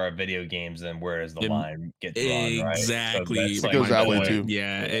technology for our video games, then where does the line get drawn? Exactly. Right? So it goes that way too.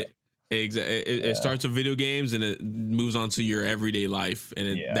 Yeah. It starts with video games and it moves on to your everyday life,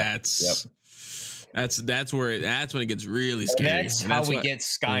 and that's That's when it gets really scary. That's how we get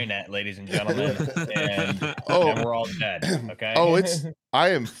Skynet, ladies and gentlemen, and Oh. we're all dead. Okay. Oh,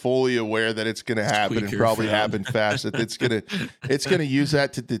 I am fully aware that it's going to happen and probably found. happen fast. It's going to use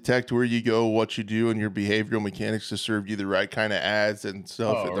that to detect where you go, what you do, and your behavioral mechanics to serve you the right kind of ads and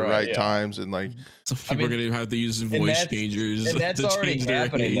stuff at the right times. And like, so people are going to have to use voice changers. And that's already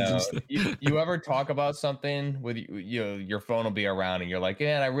happening though. You ever talk about something with your phone will be around and you're like,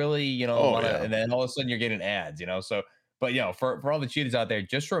 yeah, I really, want to, and then all of a sudden you're getting ads, so, but for all the cheaters out there,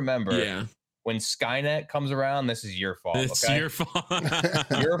 just remember, when Skynet comes around, this is your fault. It's your fault.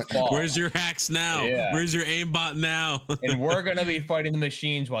 Your fault. Where's your hacks now? Yeah. Where's your aimbot now? And we're going to be fighting the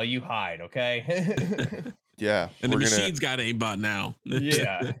machines while you hide, okay? Yeah. And the machines got aimbot now.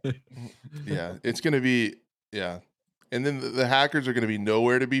 Yeah. Yeah. It's going to be, and then the hackers are going to be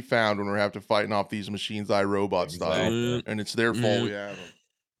nowhere to be found when we're have to fighting off these machines, iRobot style. And it's their fault we have them.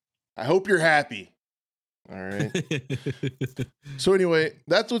 I hope you're happy. All right. So anyway,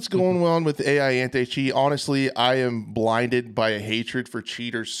 that's what's going on with AI anti-cheat. Honestly, I am blinded by a hatred for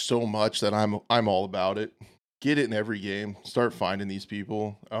cheaters so much that I'm all about it. Get it in every game. Start finding these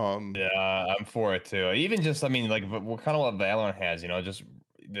people. Yeah, I'm for it too. Even just, like what kind of what Valorant has, just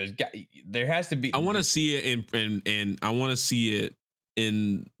there has to be. I want to see it in I want to see it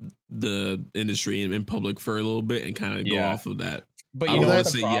in the industry and in public for a little bit and kind of go off of that. But I don't want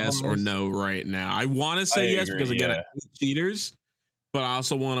to say yes or no right now. I want to say yes because again, I hate cheaters, but I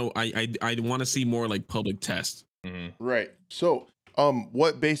also want to. I want to see more like public tests. Mm-hmm. Right. So,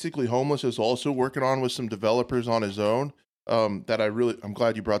 what basically Homeless is also working on with some developers on his own. That I'm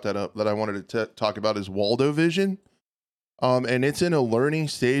glad you brought that up. That I wanted to talk about is Waldo Vision. And it's in a learning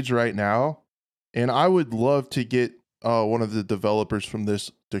stage right now, and I would love to get one of the developers from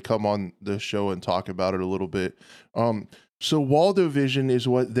this to come on the show and talk about it a little bit. So Waldo Vision is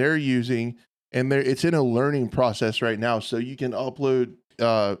what they're using, and it's in a learning process right now. So you can upload,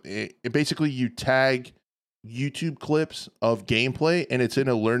 basically you tag YouTube clips of gameplay, and it's in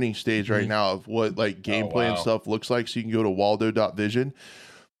a learning stage right now of what like gameplay and stuff looks like. So you can go to waldo.vision,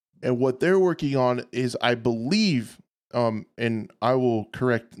 and what they're working on is, I believe, and I will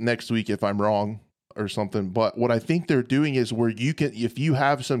correct next week if I'm wrong or something, but what I think they're doing is where you can, if you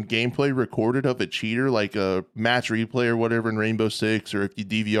have some gameplay recorded of a cheater, like a match replay or whatever in Rainbow Six, or if you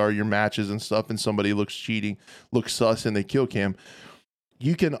DVR your matches and stuff and somebody looks sus in the kill cam,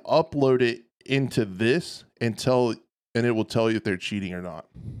 you can upload it into this and it will tell you if they're cheating or not.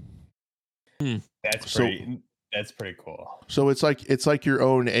 That's pretty cool. So it's like your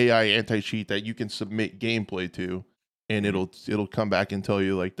own AI anti-cheat that you can submit gameplay to, and it'll come back and tell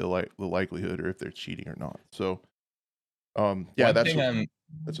you like the likelihood or if they're cheating or not. So, that's what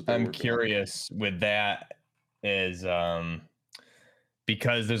I'm curious with that is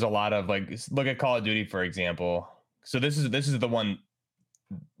because there's a lot of like, look at Call of Duty for example. So this is the one.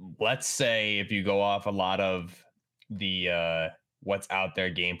 Let's say if you go off a lot of the what's out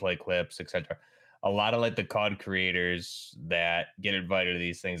there, gameplay clips, etc. A lot of like the CoD creators that get invited to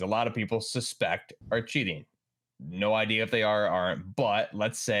these things, a lot of people suspect are cheating. No idea if they are or aren't, but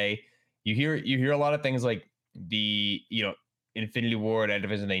let's say you hear a lot of things like the Infinity Ward,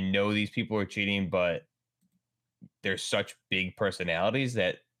 Activision, they know these people are cheating, but they're such big personalities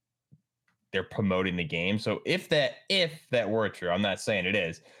that they're promoting the game. So if that were true, I'm not saying it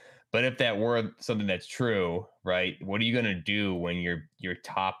is, but if that were something that's true, right? What are you gonna do when your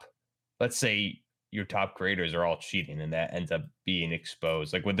top, let's say your top creators are all cheating and that ends up being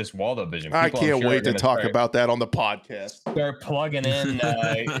exposed? Like with this Waldo Vision, I can't wait to talk about that on the podcast. Start plugging in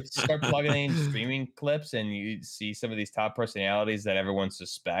streaming clips, and you see some of these top personalities that everyone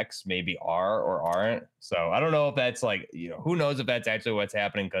suspects maybe are or aren't. So I don't know if that's like, who knows if that's actually what's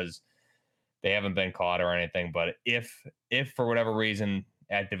happening because they haven't been caught or anything. But if for whatever reason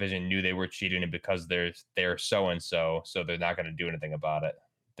Activision knew they were cheating and because they're so and so they're not going to do anything about it,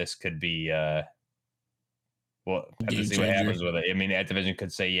 this could be well, have to see what happens with it. I mean, Activision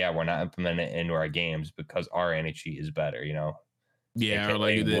could say, yeah, we're not implementing it into our games because our anti-cheat is better, Yeah, or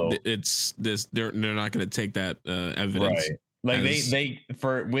like it's this, they're not going to take that evidence. Right. Like they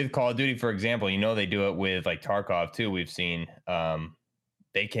with Call of Duty, for example, they do it with like Tarkov too. We've seen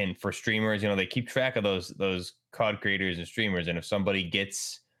they can, for streamers, they keep track of those COD creators and streamers, and if somebody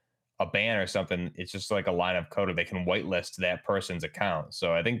gets a ban or something, it's just like a line of code, or they can whitelist that person's account.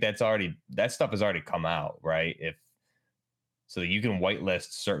 So I think that stuff has already come out, right? So you can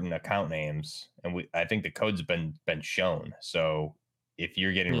whitelist certain account names, and I think the code's been shown. So if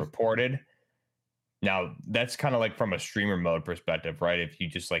you're getting reported, now that's kind of like from a streamer mode perspective, right? If you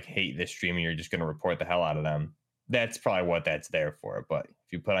just like hate this streamer, you're just going to report the hell out of them. that's probably what that's there for. But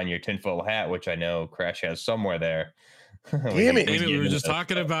if you put on your tinfoil hat, which I know Crash has somewhere there. Damn it. We were just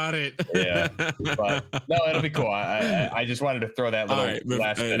talking about it. Yeah. But no, it'll be cool. I just wanted to throw that little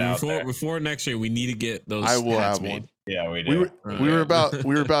last bit out there. Before next year, we need to get those I will hats have made. one. Yeah, we do. We were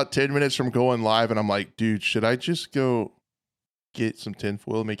about 10 minutes from going live, and I'm like, dude, should I just go get some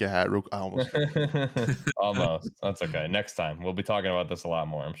tinfoil, make a hat real? I almost. That's okay. Next time we'll be talking about this a lot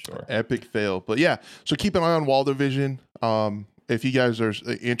more, I'm sure. Epic fail, but yeah. So keep an eye on WandaVision. If you guys are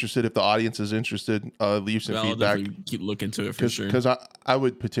interested, if the audience is interested, leave some feedback. Keep looking to it for sure. Because I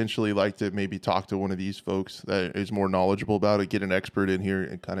would potentially like to maybe talk to one of these folks that is more knowledgeable about it, get an expert in here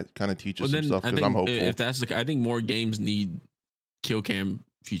and kind of teach us some stuff. Because I'm hopeful. If that's I think more games need kill cam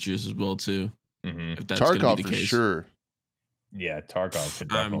features as well too. Mm-hmm. If that's Tarkov be the case. Sure. Yeah, Tarkov could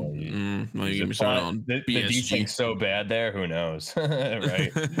definitely. The DSing's so bad there. Who knows?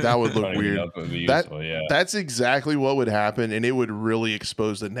 Right? That would look weird. That's exactly what would happen, and it would really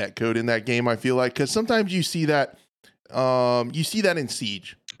expose the netcode in that game. I feel like because sometimes you see that, in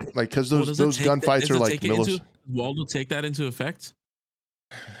Siege, like because those gunfights are like millisecond. Waldo take that into effect?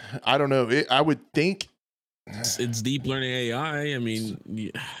 I don't know. I would think it's deep learning AI. I mean.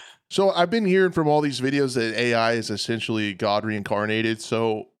 Yeah. So I've been hearing from all these videos that AI is essentially God reincarnated.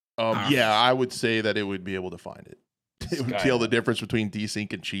 So yeah, I would say that it would be able to find it. It would tell the difference between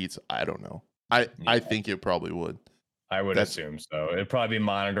desync and cheats. I don't know. I think it probably would. I would assume so. It'd probably be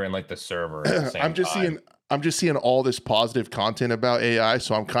monitoring like the server. At the same I'm just seeing all this positive content about AI.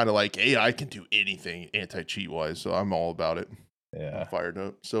 So I'm kind of like AI can do anything anti-cheat wise. So I'm all about it. Yeah, I'm fired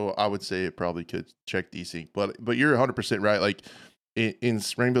up. So I would say it probably could check desync. But you're 100% right. Like. In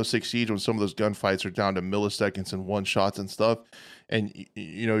Rainbow Six Siege, when some of those gunfights are down to milliseconds and one shots and stuff, and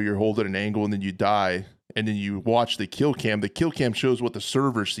you're holding an angle and then you die, and then you watch the kill cam shows what the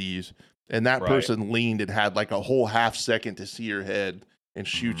server sees, and that person leaned and had like a whole half second to see your head and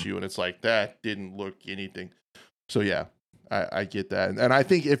shoot you, and it's like that didn't look anything. So yeah, I get that, and I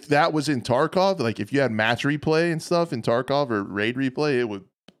think if that was in Tarkov, like if you had match replay and stuff in Tarkov or raid replay,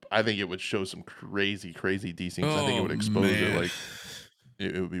 I think it would show some crazy desyncs. I think it would expose it like.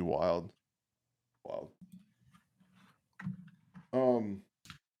 It would be wild. We'll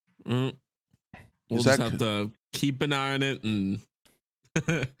just have to keep an eye on it, and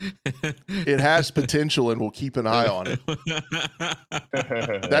it has potential, and we'll keep an eye on it.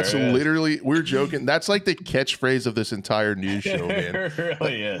 That's literally, we're joking. That's like the catchphrase of this entire news show, man. It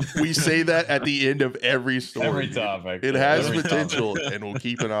really is. We say that at the end of every story. Every topic. It has potential, and we'll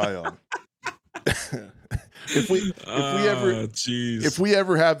keep an eye on it. If we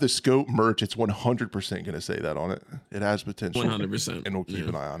ever have the scope merch, it's 100% going to say that on it. It has potential. 100%. And we'll keep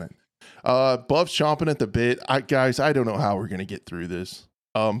an eye on it. Buff's chomping at the bit. Guys, I don't know how we're going to get through this.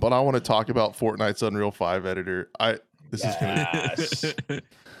 But I want to talk about Fortnite's Unreal 5 editor. This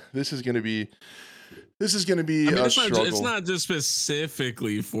is going to be a struggle. It's not just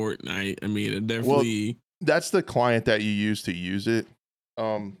specifically Fortnite. I mean, it definitely. That's the client that you use to use it.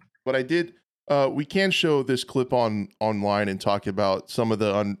 But I did. We can show this clip online and talk about some of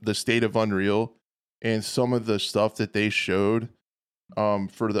the state of Unreal and some of the stuff that they showed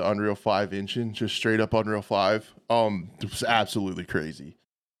for the Unreal 5 engine, just straight up Unreal 5. It was absolutely crazy.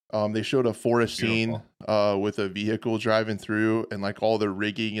 They showed a forest scene with a vehicle driving through and like all the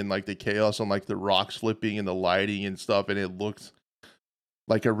rigging and like the chaos on like the rocks flipping and the lighting and stuff, and it looked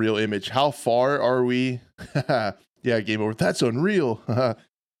like a real image. How far are we? Yeah, game over. That's Unreal. I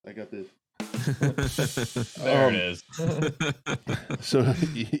got this. There it is. So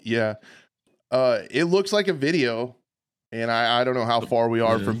yeah, it looks like a video, and I don't know how far we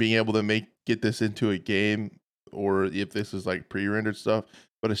are from being able to get this into a game, or if this is like pre-rendered stuff.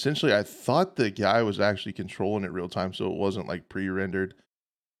 But essentially, I thought the guy was actually controlling it real time, so it wasn't like pre-rendered.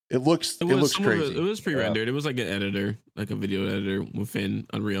 It looks crazy. It was pre-rendered. It was like an editor, like a video editor within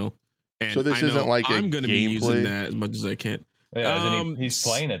Unreal. And so this isn't like I'm going to be using that as much as I can. Yeah, he's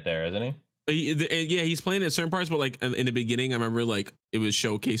playing it there, isn't he? Yeah, he's playing at certain parts, but like in the beginning, I remember like it was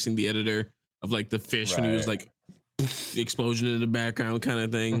showcasing the editor of like the fish when he was like the explosion in the background kind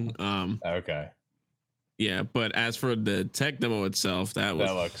of thing. Okay. Yeah, but as for the tech demo itself, it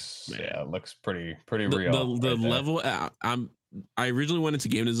looks pretty real. The level I originally went into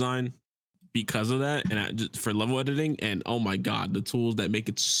game design because of that, and just for level editing, and oh my god, the tools that make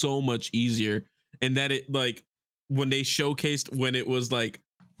it so much easier, and that it like when they showcased when it was like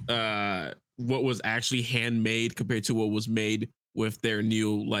what was actually handmade compared to what was made with their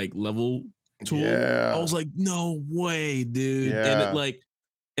new like level tool. I was like, no way, dude. And it like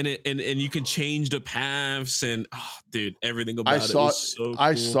and you can change the paths and dude, everything about I it saw was so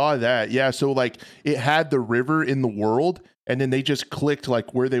I cool. saw that. Yeah, so like it had the river in the world, and then they just clicked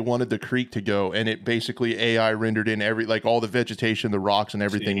like where they wanted the creek to go, and it basically AI rendered in like all the vegetation, the rocks, and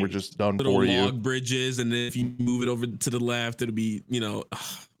everything were just done little for log you. bridges, and then if you move it over to the left, it'll be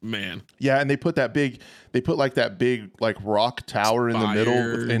man. Yeah, and they put that big like rock tower in the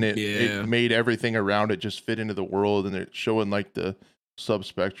middle, and it made everything around it just fit into the world, and it's showing like the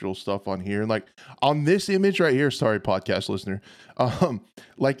subspectral stuff on here, and like on this image right here, sorry podcast listener,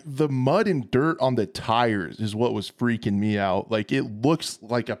 like the mud and dirt on the tires is what was freaking me out. Like it looks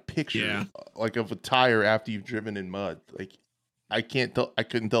like a picture like of a tire after you've driven in mud. Like I couldn't tell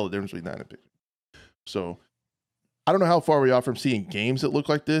the difference between that and a picture. So I don't know how far we are from seeing games that look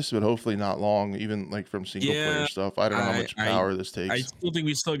like this, but hopefully not long, even like from single player stuff. I don't know how much power this takes. I still think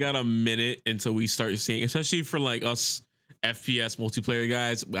we still got a minute until we start seeing, especially for like us FPS multiplayer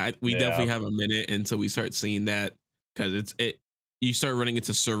guys. We definitely have a minute until we start seeing that, because you start running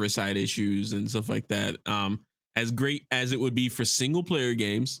into server side issues and stuff like that. As great as it would be for single player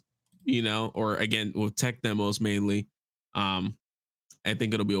games, or again with tech demos mainly, I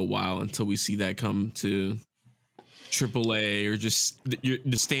think it'll be a while until we see that come to AAA or just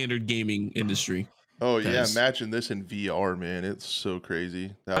the standard gaming industry. Oh yeah, imagine this in VR, man. It's so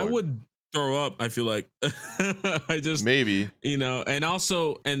crazy. I would throw up, I feel like. I just maybe, and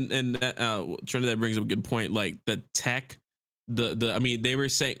also and Trinidad brings up a good point, like the tech, I mean, they were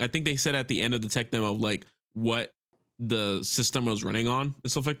saying, I think they said at the end of the tech demo like what the system was running on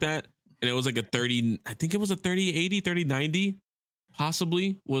and stuff like that, and it was like a 3080 3090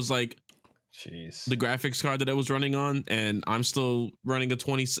 possibly was like the graphics card that I was running on, and I'm still running a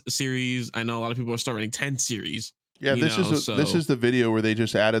 20 series. I know a lot of people are still running 10 series. Yeah, this is the video where they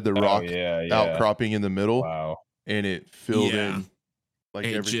just added the rock outcropping in the middle. Wow. And it filled in like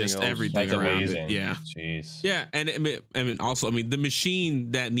everything else. Everything That's around amazing. it. Yeah. Jeez. Yeah, and I mean also, I mean, the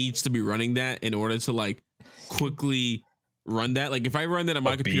machine that needs to be running that in order to like quickly run that, like if I run that on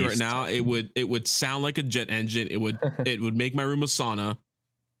my computer right now, it would sound like a jet engine. It would make my room a sauna,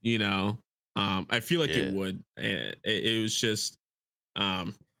 I feel like it would. It was just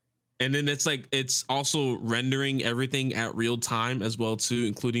and then it's also rendering everything at real time as well too,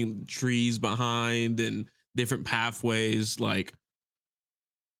 including trees behind and different pathways. Like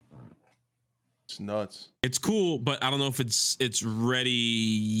it's nuts. It's cool, but I don't know if it's ready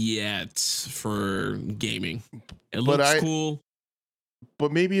yet for gaming. It looks cool,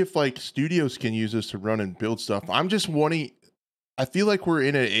 but maybe if like studios can use this to run and build stuff. I'm just wanting. I feel like we're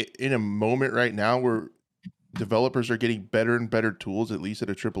in a moment right now where developers are getting better and better tools, at least at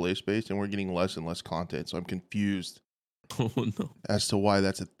a AAA space, and we're getting less and less content. So I'm confused as to why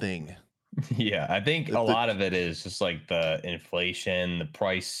that's a thing. Yeah, I think a lot of it is just like the inflation, the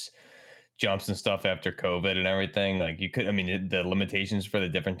price jumps and stuff after COVID and everything. Like the limitations for the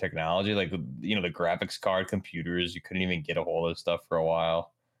different technology, like the graphics card computers, you couldn't even get a hold of stuff for a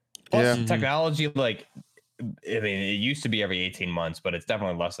while. Plus technology, like, I mean, it used to be every 18 months, but it's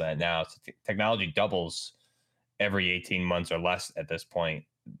definitely less than that now. So technology doubles every 18 months or less at this point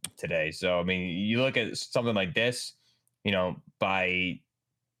today. So, I mean, you look at something like this, by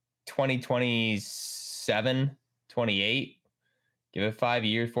 2027, 28, give it 4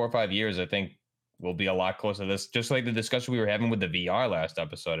 or 5 years, I think we'll be a lot closer to this. Just like the discussion we were having with the VR last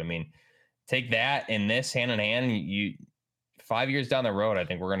episode. I mean, take that and this hand in hand, 5 years down the road, I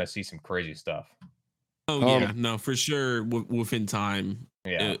think we're going to see some crazy stuff. Oh yeah, no, for sure. Within time,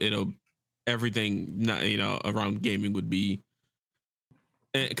 it'll everything around gaming would be,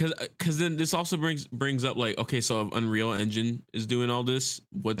 because then this also brings up like, okay, so if Unreal Engine is doing all this,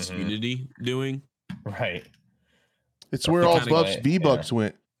 what's Unity doing? Right. It's where all Buff's V-Bucks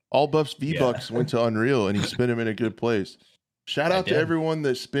went. All Buff's V-Bucks went to Unreal, and he spent them in a good place. Shout out to everyone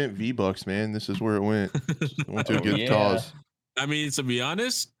that spent V-Bucks, man. This is where it went. It went to a good cause. I mean, to be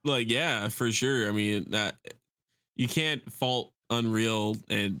honest, like, yeah, for sure. I mean, that you can't fault Unreal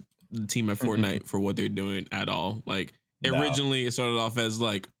and the team at Fortnite for what they're doing at all. Like, originally it started off as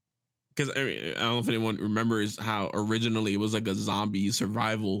like, because I don't know if anyone remembers how originally it was like a zombie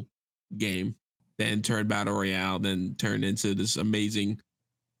survival game, then turned battle royale, then turned into this amazing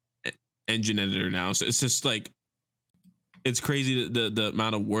engine editor now. So it's just like, it's crazy the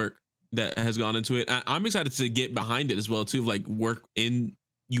amount of work that has gone into it. I'm excited to get behind it as well too, like work in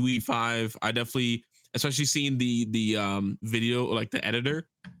UE5. I definitely, especially seeing the video, like the editor,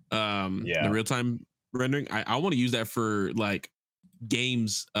 the real-time rendering. I want to use that for like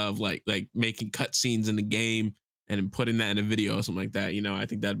games of like making cutscenes in the game and putting that in a video or something like that. I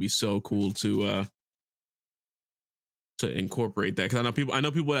think that'd be so cool to to incorporate that, because I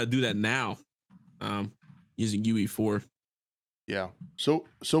know people that do that now, using UE4. Yeah. So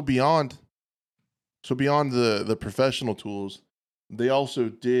beyond the professional tools, they also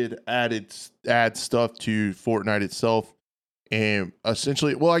did add stuff to Fortnite itself. And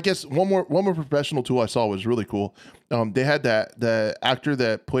essentially, well, I guess one more professional tool I saw was really cool. They had the actor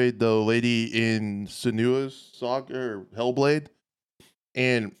that played the lady in Senua's Saga or Hellblade,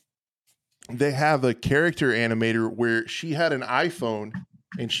 and they have a character animator where she had an iPhone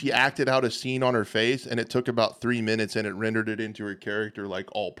and she acted out a scene on her face, and it took about 3 minutes, and it rendered it into her character like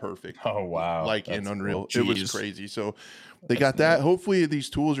all perfect. Oh wow! Like in Unreal, cool. It was crazy. So they got that. Hopefully, these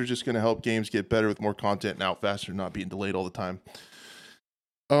tools are just going to help games get better with more content and out faster, not being delayed all the time.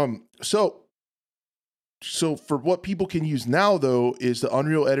 So for what people can use now, though, is the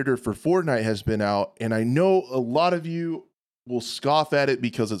Unreal Editor for Fortnite has been out, and I know a lot of you will scoff at it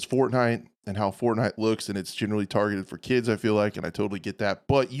because it's Fortnite and how Fortnite looks, and it's generally targeted for kids, I feel like, and I totally get that.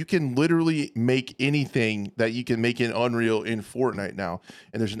 But you can literally make anything that you can make in Unreal in Fortnite now,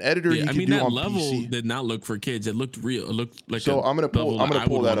 and there's an editor you can do that on level PC. Did not look for kids. It looked real. It looked like so. I'm gonna pull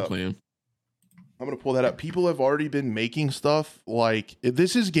that up. Play. I'm going to pull that up. People have already been making stuff like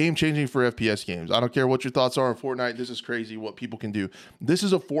this is game changing for FPS games. I don't care what your thoughts are on Fortnite. This is crazy what people can do. This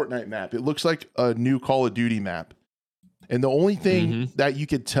is a Fortnite map. It looks like a new Call of Duty map. And the only thing that you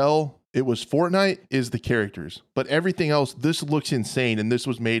could tell it was Fortnite is the characters. But everything else, this looks insane. And this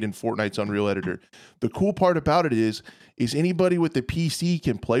was made in Fortnite's Unreal Editor. The cool part about it is anybody with the PC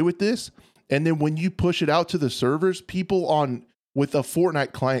can play with this. And then when you push it out to the servers, people with a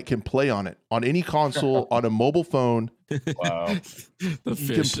Fortnite client can play on it on any console, on a mobile phone. Wow. You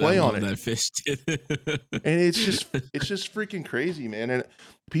can play on it. That fish And it's just freaking crazy, man. And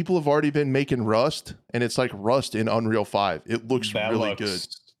people have already been making Rust, and it's like Rust in Unreal 5. It looks really good.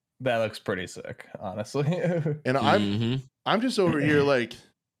 That looks pretty sick, honestly. And I'm just over here like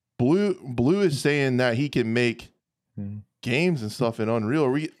Blue is saying that he can make games and stuff in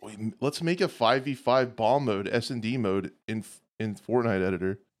Unreal. Let's make a 5v5 bomb mode, S&D mode in Fortnite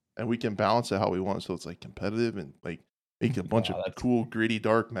Editor, and we can balance it how we want, so it's like competitive and like make a bunch of cool gritty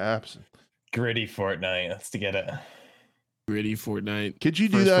dark maps. Gritty Fortnite, that's to get it. Gritty Fortnite. Could you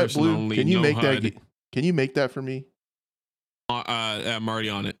do that, Blue? Only, can you make HUD. That? Can you make that for me? I'm already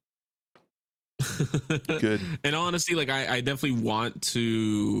on it. Good. And honestly, like I definitely want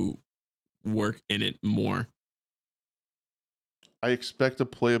to work in it more. I expect a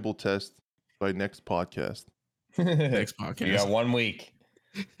playable test by next podcast. Next podcast. You got 1 week.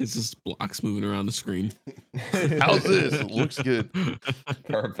 It's just blocks moving around the screen. How's this? It looks good.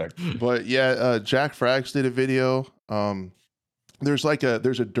 Perfect. But yeah, Jack Frags did a video. There's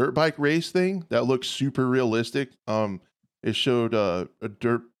a dirt bike race thing that looks super realistic. It showed a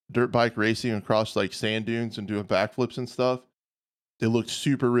dirt bike racing across like sand dunes and doing backflips and stuff. It looked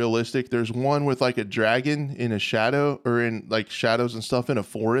super realistic. There's one with like a dragon in a shadow or in like shadows and stuff in a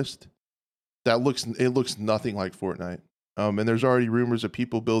forest. It looks nothing like Fortnite. And there's already rumors of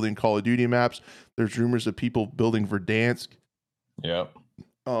people building Call of Duty maps. There's rumors of people building Verdansk. Yep.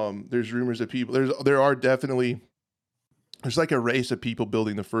 There's rumors of people. There's like a race of people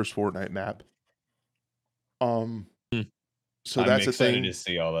building the first Fortnite map. So that's a thing. To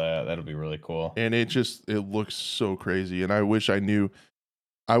see all that. That'll be really cool. And it looks so crazy. And I wish I knew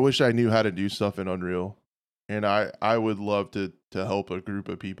how to do stuff in Unreal. And I would love to help a group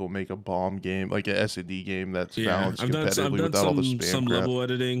of people make a bomb game, like an S&D game that's balanced competitively without all the spam some crap. level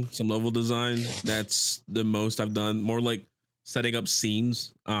editing, some level design. That's the most I've done. More like setting up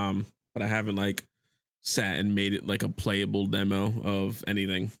scenes. But I haven't like sat and made it like a playable demo of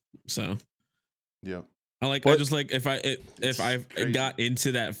anything. So yeah. I just like if I got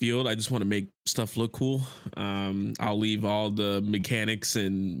into that field, I just want to make stuff look cool. I'll leave all the mechanics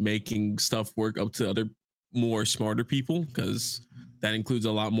and making stuff work up to other more smarter people, because that includes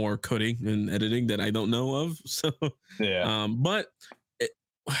a lot more coding and editing that I don't know of. So yeah. But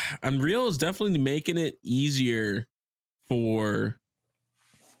Unreal is definitely making it easier for.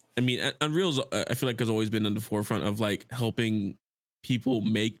 I mean, Unreal's I feel like has always been on the forefront of like helping people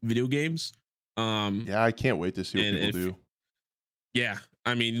make video games. Yeah, I can't wait to see what people do. Yeah,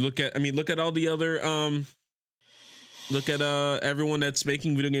 I mean, look at all the other look at everyone that's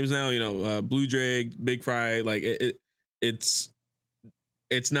making video games now. You know, Blue Drake, Big Fry, like it's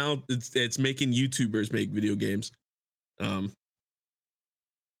making YouTubers make video games. And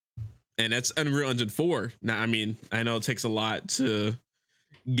that's Unreal Engine 4. Now, I mean, I know it takes a lot to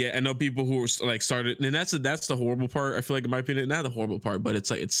get. I know people who are like started, and that's the horrible part. I feel like, in my opinion, not the horrible part, but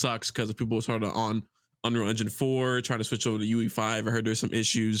it's like it sucks because people started on Unreal Engine 4 trying to switch over to UE5. I heard there's some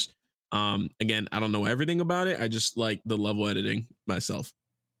issues. Again, I don't know everything about it. I just like the level editing myself.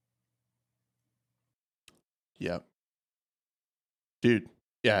 Yeah. Dude.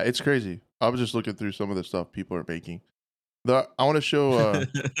 Yeah, it's crazy. I was just looking through some of the stuff people are making. I want to show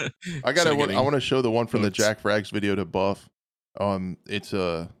I want to show the one from the Jack Frags video to Buff. It's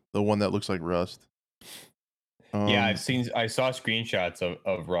the one that looks like Rust. Yeah, I saw screenshots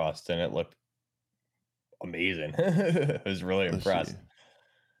of Rust and it looked amazing. I was really impressed.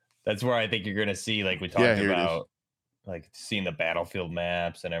 That's where I think you're gonna see, like we talked about, like seeing the battlefield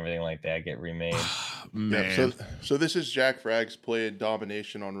maps and everything like that get remade. Man. Yeah, so this is Jack Frags playing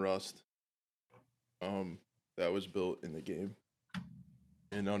Domination on Rust. That was built in the game.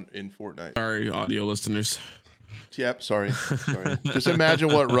 In Fortnite. Sorry, audio listeners. Yep, sorry. Just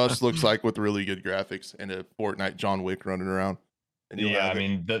imagine what Rust looks like with really good graphics and a Fortnite John Wick running around. Yeah, I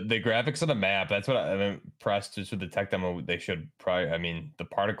mean the graphics of the map. That's what I'm impressed just with the tech demo. They should probably. I mean the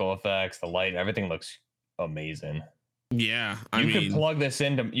particle effects, the light, everything looks amazing. Yeah, you could plug this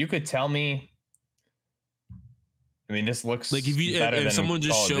into. You could tell me. I mean, this looks like if someone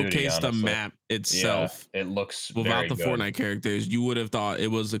just showcased the map itself, it looks without the good. Fortnite characters, you would have thought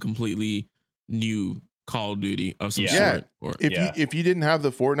it was a completely new Call of Duty of some sort. If you didn't have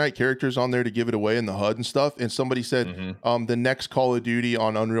the Fortnite characters on there to give it away in the HUD and stuff, and somebody said the next Call of Duty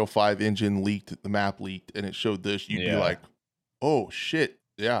on Unreal 5 engine leaked, the map leaked, and it showed this, you'd be like, oh shit,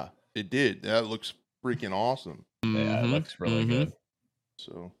 yeah, it did. That looks freaking awesome. Yeah, it looks really good.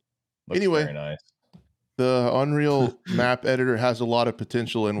 So looks anyway, very nice. The Unreal map editor has a lot of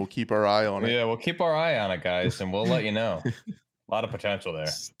potential, and we'll keep our eye on it. Yeah, we'll keep our eye on it, guys, and we'll let you know. A lot of potential there.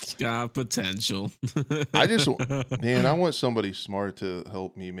 It's got potential. I want somebody smart to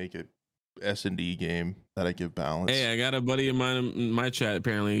help me make a S&D game that I give balance. Hey, I got a buddy of mine in my chat.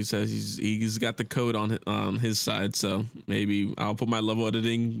 Apparently, he says he's got the code on his side. So maybe I'll put my level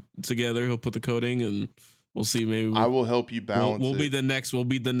editing together. He'll put the coding, and we'll see. Maybe I will help you balance. We'll be the next. We'll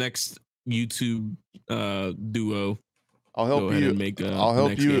be the next YouTube duo. I'll help you. I'll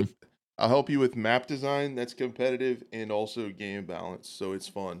help you. Game. I'll help you with map design that's competitive and also game balance, so it's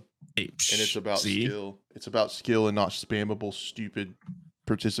fun. And it's about skill. It's about skill and not spammable, stupid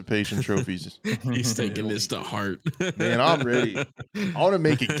participation trophies. He's taking this to heart. Man, I'm ready. I want to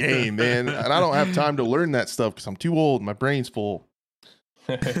make a game, man, and I don't have time to learn that stuff because I'm too old. My brain's full.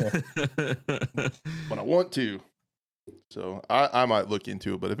 But I want to. So I might look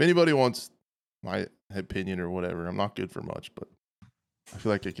into it. But if anybody wants my opinion or whatever, I'm not good for much, but I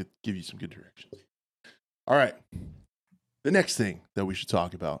feel like I could give you some good directions. All right. The next thing that we should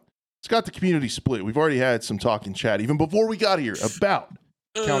talk about. It's got the community split. We've already had some talk in chat, even before we got here, about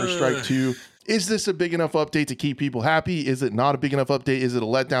CounterStrike 2. Is this a big enough update to keep people happy? Is it not a big enough update? Is it a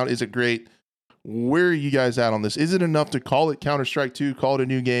letdown? Is it great? Where are you guys at on this? Is it enough to call it CounterStrike 2, call it a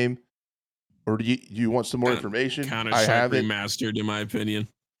new game? Or do you want some more information? CounterStrike remastered, in my opinion.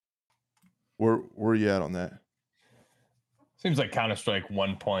 Where are you at on that? Seems like Counter-Strike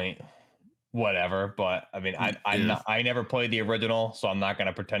 1 point whatever, but I mean, I never played the original, so I'm not going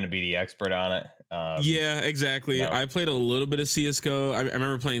to pretend to be the expert on it. Yeah, exactly. No. I played a little bit of CSGO. I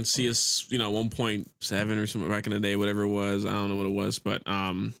remember playing CS, 1.7 or something back in the day, whatever it was. I don't know what it was, but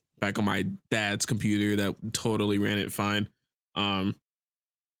back on my dad's computer that totally ran it fine.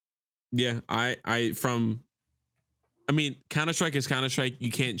 Yeah, Counter-Strike is Counter-Strike.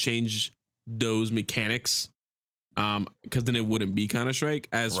 You can't change those mechanics because then it wouldn't be Counter-Strike.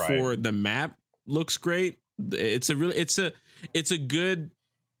 As for the map, looks great. It's a good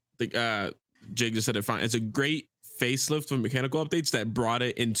Jake just said it fine. It's a great facelift for mechanical updates that brought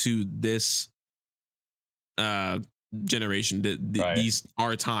it into this generation. These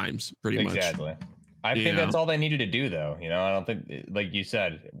are times pretty much. Exactly. I think that's all they needed to do, though. I don't think, like you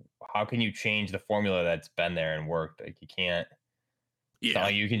said, how can you change the formula that's been there and worked? Like you can't. Yeah,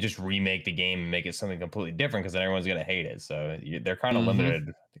 you can just remake the game and make it something completely different because then everyone's gonna hate it. So they're kind of limited.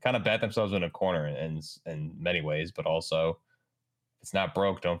 They kind of bat themselves in a corner in many ways, but also, if it's not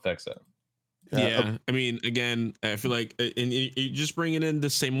broke, don't fix it. Yeah, I mean, again, I feel like you're just bringing in the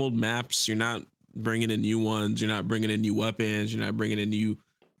same old maps. You're not bringing in new ones. You're not bringing in new weapons. You're not bringing in new.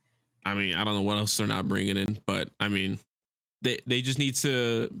 I mean, I don't know what else they're not bringing in, but I mean, they just need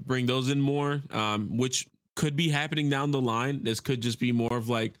to bring those in more, which could be happening down the line. This could just be more of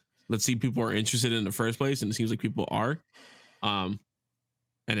like, let's see, people are interested in the first place, and it seems like people are. And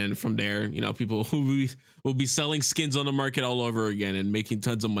then from there, people who will be selling skins on the market all over again and making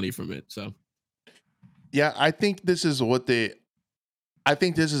tons of money from it. So, yeah, I think this is the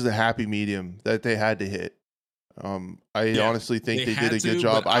happy medium that they had to hit. I Yeah, honestly think they did had a good to,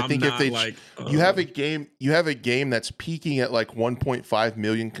 job. but I I'm think if not they like you have a game that's peaking at like 1.5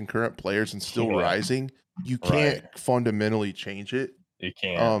 million concurrent players and still Yeah. rising, you Right. can't fundamentally change it. You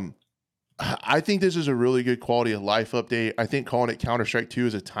can't. I think this is a really good quality of life update. I think calling it Counter-Strike 2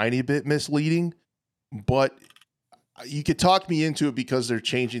 is a tiny bit misleading, but you could talk me into it because they're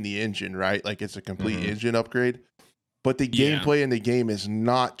changing the engine, right? Like it's a complete engine upgrade. But the Yeah. gameplay in the game is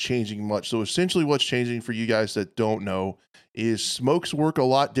not changing much. So essentially what's changing for you guys that don't know is smokes work a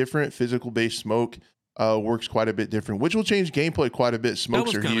lot different. Physical based smoke works quite a bit different, which will change gameplay quite a bit. That Smokes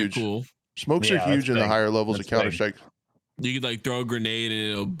was are kind of huge. cool. Smokes are Yeah, that's huge in the big. higher levels That's of Counter-Strike. You could like throw a grenade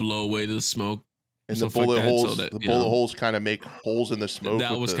and it'll blow away the smoke And the stuff like bullet that. So holes, that, the you bullet know, holes kind of make holes in the smoke.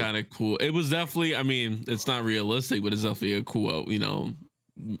 that with was the, kind of cool. It was definitely, I mean, it's not realistic, but it's definitely a cool, you know,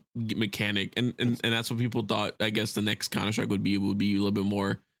 mechanic. And that's what people thought, I guess the next Counter-Strike would be a little bit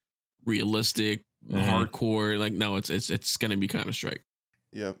more realistic, hardcore. Like, no, it's gonna be Counter-Strike.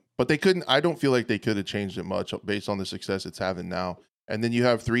 Yeah, but they couldn't. I don't feel like they could have changed it much based on the success it's having now. And then you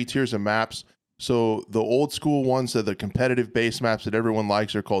have 3 tiers of maps. So the old school ones, are the competitive base maps that everyone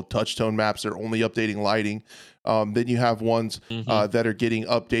likes, are called touchtone maps. They're only updating lighting. Then you have ones that are getting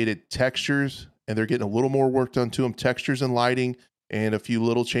updated textures, and they're getting a little more work done to them, textures and lighting, and a few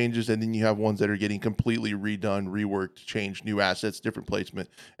little changes. And then you have ones that are getting completely redone, reworked, changed, new assets, different placement,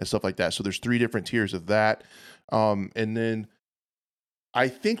 and stuff like that. So there's 3 different tiers of that. And then I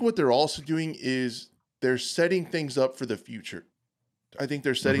think what they're also doing is they're setting things up for the future. I think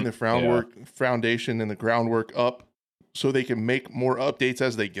they're setting the foundation and the groundwork up so they can make more updates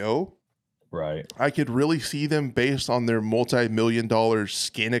as they go. Right. I could really see them based on their multi-million-dollar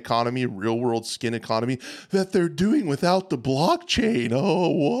skin economy, real-world skin economy that they're doing without the blockchain. Oh,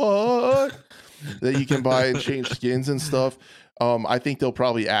 what? That you can buy and change skins and stuff. I think they'll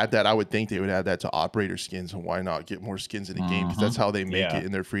probably add that. I would think they would add that to operator skins, and why not get more skins in the game, because that's how they make it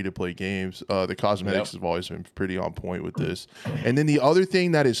in their free-to-play games. The cosmetics have always been pretty on point with this. And then the other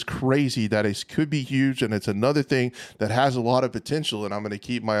thing that is crazy, could be huge, and it's another thing that has a lot of potential, and I'm going to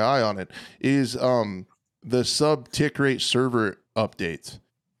keep my eye on it, is the sub tick rate server updates.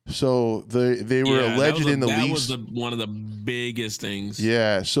 So they were alleged in the leaks. That was one of the biggest things.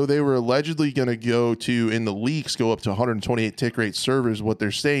 Yeah, so they were allegedly going to go up to 128 tick rate servers. What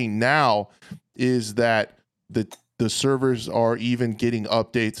they're saying now is that the servers are even getting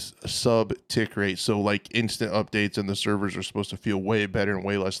updates sub tick rate, so like instant updates, and the servers are supposed to feel way better and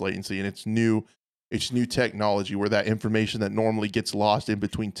way less latency. And it's new technology where that information that normally gets lost in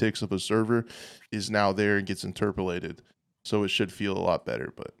between ticks of a server is now there and gets interpolated. So it should feel a lot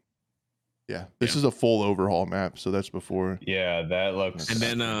better, but yeah, this is a full overhaul map. So that's before. Yeah, that looks. And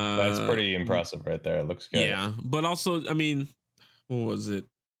then that's pretty impressive right there. It looks good. Yeah, but also, I mean, what was it?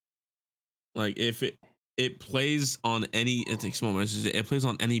 Like, if it plays on any, it takes moments. It plays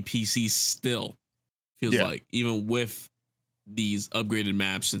on any PC still. Feels like, even with these upgraded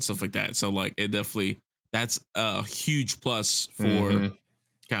maps and stuff like that. So like, it definitely, that's a huge plus for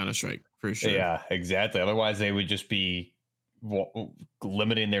Counter-Strike for sure. Yeah, exactly. Otherwise, they would just be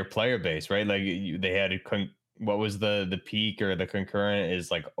limiting their player base, right? Like they had what was the peak or the concurrent is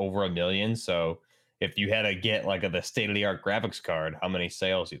like over 1 million. So if you had to get like the state-of-the-art graphics card, how many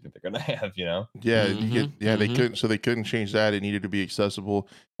sales do you think they're gonna have? You know? Yeah, they couldn't. So they couldn't change that. It needed to be accessible.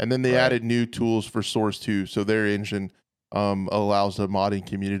 And then they added new tools for Source 2. So their engine allows the modding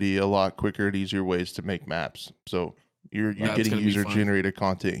community a lot quicker and easier ways to make maps. So you're getting user generated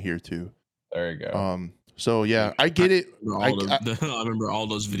content here too. There you go. So yeah, I get it. I remember all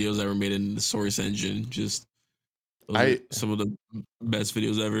those videos that were made in the Source engine. Just some of the best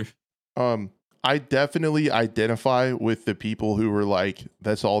videos ever. I definitely identify with the people who were like,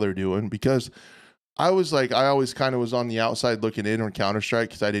 that's all they're doing, because I always kind of was on the outside looking in on Counter-Strike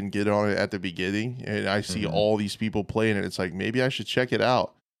because I didn't get on it at the beginning, and I see all these people playing it. It's like, maybe I should check it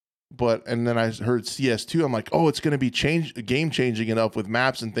out. And then I heard CS2. I'm like, oh, it's going to be game changing enough with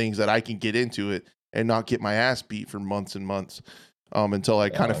maps and things that I can get into it and not get my ass beat for months and months until I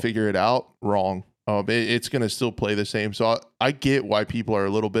kind of figure it out. Wrong. It's going to still play the same. So I get why people are a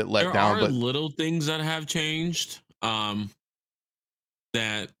little bit let down. There are but little things that have changed that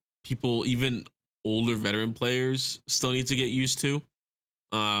people, even older veteran players, still need to get used to.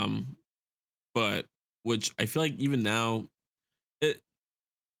 But which I feel like even now,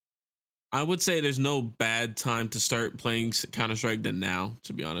 I would say there's no bad time to start playing Counter-Strike than now,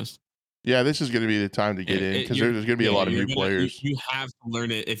 to be honest. Yeah, this is going to be the time to get in because there's going to be a lot of new players. You have to learn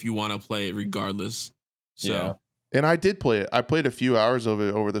it if you want to play it regardless. So, and I did play it. I played a few hours of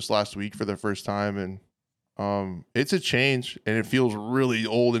it over this last week for the first time, and it's a change, and it feels really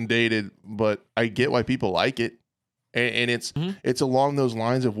old and dated. But I get why people like it. and it's along those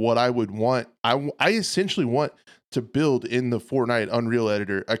lines of what I would want. I essentially want to build in the Fortnite Unreal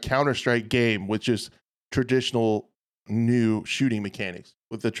editor a CounterStrike game with just traditional new shooting mechanics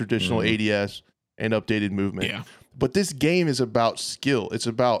with the traditional ADS and updated movement. Yeah. But this game is about skill. It's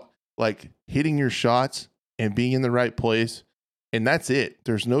about like hitting your shots and being in the right place. And that's it.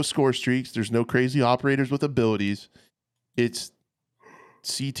 There's no score streaks. There's no crazy operators with abilities. It's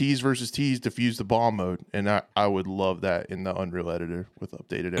CTs versus Ts defuse the bomb mode. And I would love that in the Unreal editor with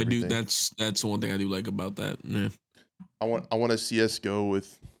updated everything. I do. That's one thing I do like about that. Yeah. I want a CS:GO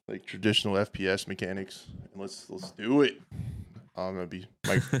with like traditional FPS mechanics. And let's do it. That'd be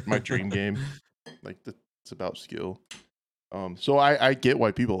my dream game. Like it's about skill. So I get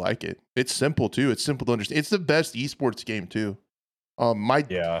why people like it. It's simple too. It's simple to understand. It's the best esports game too. I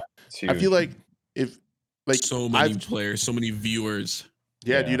feel like if like so many players, so many viewers.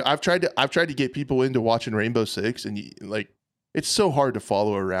 Yeah, dude. I've tried to get people into watching Rainbow Six, and like it's so hard to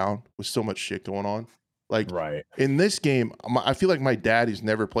follow around with so much shit going on. Like in this game, I feel like my dad, who's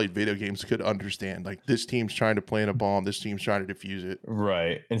never played video games, could understand. Like this team's trying to plant a bomb, this team's trying to defuse it.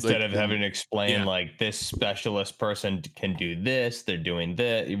 Right. Instead of having to explain like this specialist person can do this, they're doing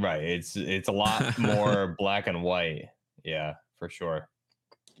this. Right. It's a lot more black and white. Yeah, for sure.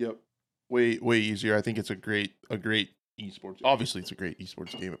 Yep. Way easier. I think it's a great esports. Obviously, it's a great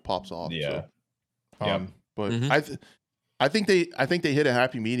esports game. It pops off. Yeah. So, but I think they hit a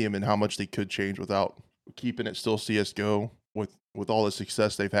happy medium in how much they could change without keeping it still CS:GO with all the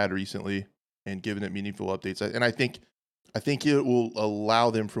success they've had recently and giving it meaningful updates. And I think it will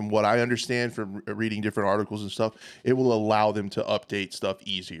allow them, from what I understand from reading different articles and stuff, it will allow them to update stuff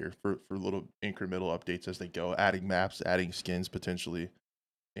easier for little incremental updates as they go, adding maps, adding skins potentially,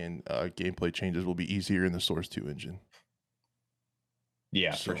 and gameplay changes will be easier in the Source 2 engine.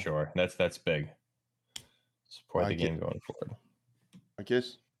 Yeah, for sure. That's big. Support the game going forward. I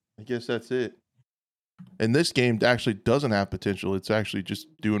guess that's it. And this game actually doesn't have potential. It's actually just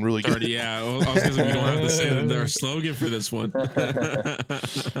doing really good. Yeah, I was going to say we don't have to say their slogan for this one.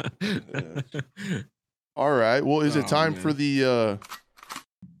 All right. Well, is it time for the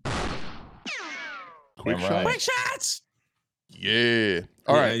quick shot? Quick shots. Yeah.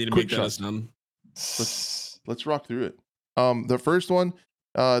 All right. I need to quick make that shots. Let's rock through it. The first one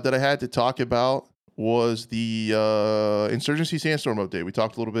that I had to talk about was the Insurgency Sandstorm update. We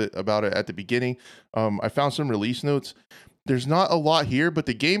talked a little bit about it at the beginning. I found some release notes. There's not a lot here, but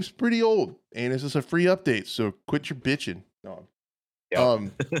the game's pretty old, and this is a free update, so quit your bitching. No.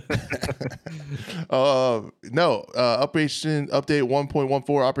 Operation Update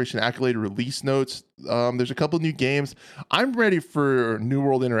 1.14 Operation Accolade release notes. There's a couple new games. I'm ready for New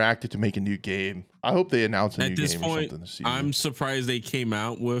World Interactive to make a new game. I hope they announce a new game or something this season. I'm surprised they came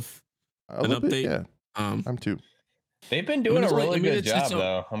out with an update. Yeah, I'm too. They've been doing a really good job,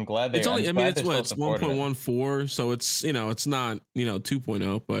 though. I'm glad they. It's 1.14, so it's it's not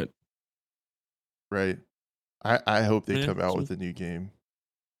 2.0, but right. I hope they come out with a new game.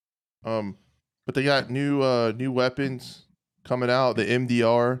 But they got new weapons coming out. The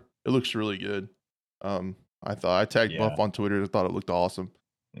MDR, it looks really good. I tagged Buff on Twitter. I thought it looked awesome.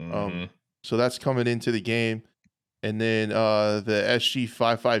 So that's coming into the game, and then the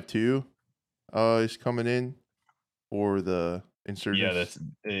SG-552 is coming in for the Insurgents.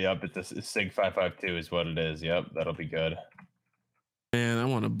 Yeah, but the SIG 552 is what it is. Yep, that'll be good. Man, I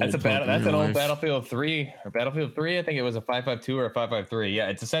want to. That's an old Battlefield 3 or Battlefield 3. I think it was a 552 or a 553. Yeah,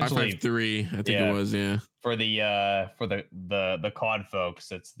 it's essentially 553. I think it was. Yeah. For the COD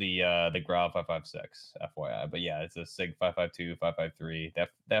folks, it's the Grau 556. FYI, but yeah, it's a SIG 552, 553. That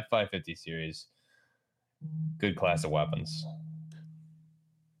 550 series, good class of weapons.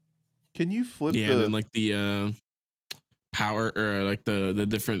 Can you flip? Yeah, and then like the power or like the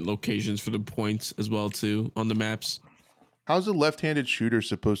different locations for the points as well too on the maps. How's a left-handed shooter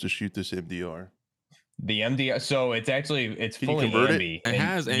supposed to shoot this MDR? The MDR, so it's fully ambi. It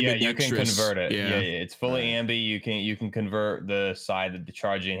has ambi. Yeah, you can convert it. Yeah, it's fully ambi. You can convert the side that the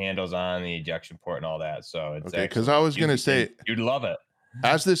charging handles on, the ejection port, and all that. So it's okay. Because I was gonna say you'd love it.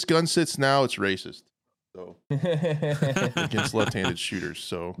 As this gun sits now, it's racist. So against left-handed shooters.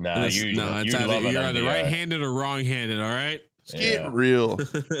 So you're either right-handed or wrong-handed. All right, let's get real. All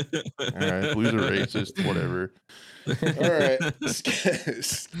right, blues are racist. Whatever. All right.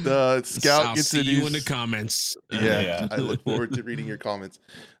 The scout I'll gets see you in the comments. Yeah, I look forward to reading your comments.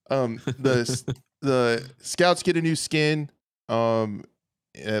 The scouts get a new skin.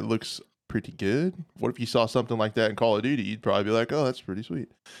 It looks pretty good. What if you saw something like that in Call of Duty? You'd probably be like, "Oh, that's pretty sweet."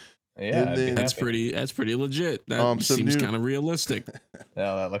 Yeah, that's pretty legit. That seems kind of realistic.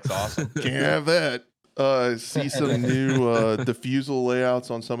 Yeah, that looks awesome. Can't have that. See some new diffusal layouts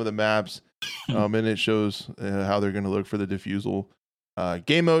on some of the maps, and it shows how they're going to look for the diffusal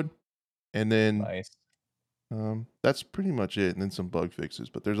game mode, and then Nice. that's pretty much it. And then some bug fixes,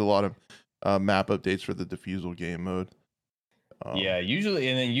 but there's a lot of map updates for the diffusal game mode. Yeah, usually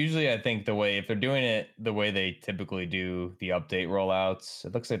I think if they're doing it the way they typically do the update rollouts,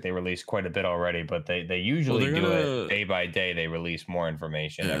 it looks like they released quite a bit already, but they usually do it day by day. They release more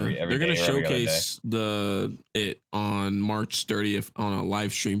information every they're day. They're gonna showcase it on March 30th on a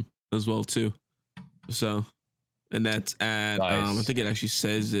live stream as well too. So, and that's at nice. I think it actually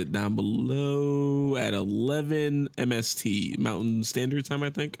says it down below at 11 MST Mountain Standard Time,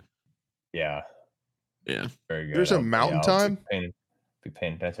 I think. Yeah. Yeah. Very good. There's a mountain time? Be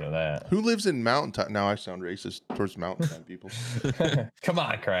paying attention to that. Who lives in mountain time? Now I sound racist towards mountain time people. Come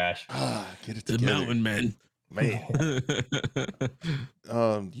on, Crash. Get it together. The mountain men. Man.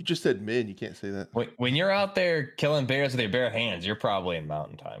 You just said men. You can't say that. When you're out there killing bears with your bare hands, you're probably in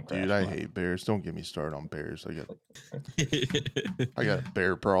mountain time, Crash. Dude, I hate bears. Don't get me started on bears. I got a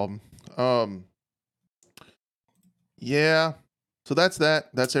bear problem. Yeah. So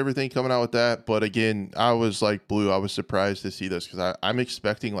that's everything coming out with that. But again, I was like Blue. I was surprised to see this because I'm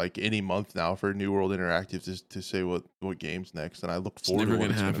expecting like any month now for New World Interactive to say what game's next, and I look forward to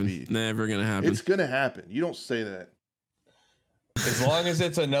what it's going to be. Never gonna happen. It's gonna happen. You don't say that. As long as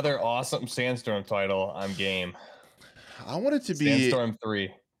it's another awesome Sandstorm title, I'm game. I want it to be Sandstorm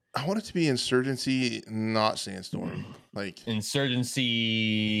 3. I want it to be Insurgency, not Sandstorm. Like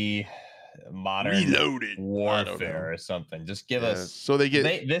Insurgency Modern Reloaded Warfare or something. Just give us. So they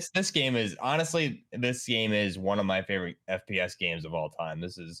get this game is honestly one of my favorite FPS games of all time.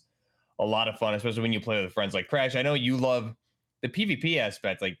 This is a lot of fun, especially when you play with friends. Like Crash, I know you love the PvP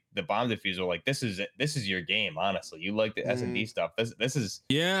aspect, like the bomb diffuser. Like this is your game. Honestly, you like the S&D stuff. This is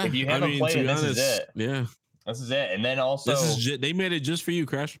If you haven't played it, this is it. Yeah, this is it. And then also, they made it just for you,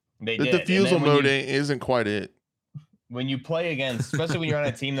 Crash. The diffusal mode isn't quite it. When you play against, especially when you're on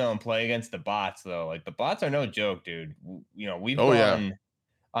a team though, and play against the bots though, like the bots are no joke, dude. You know, we've gone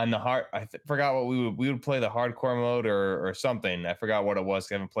on the hard. Forgot what we would play the hardcore mode or something. I forgot what it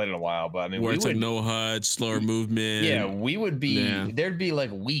was. I haven't played in a while, but I mean, where it's like no HUD, slower movement. Yeah, we would be. Yeah. There'd be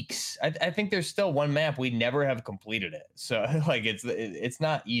like weeks. I think there's still one map we never have completed it. So like it's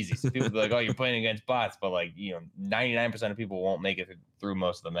not easy. So people be like, oh, you're playing against bots, but like 99% of people won't make it through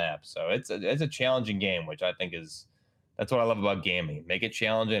most of the maps. So it's a challenging game, which I think is. That's what I love about gaming. Make it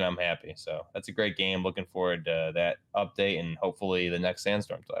challenging. I'm happy. So that's a great game. Looking forward to that update and hopefully the next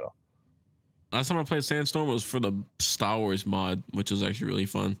Sandstorm title. Last time I played Sandstorm was for the Star Wars mod, which was actually really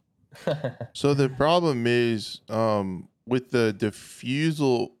fun. So the problem is with the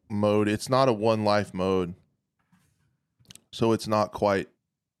diffusal mode, it's not a one life mode. So it's not quite.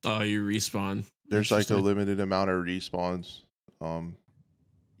 Oh, you respawn. There's like a limited amount of respawns.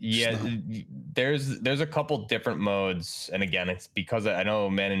 Yeah, there's a couple different modes, and again, it's because I know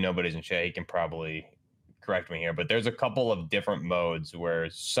Man and Nobody's in chat. He can probably correct me here, but there's a couple of different modes where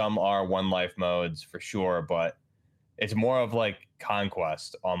some are one life modes for sure, but it's more of like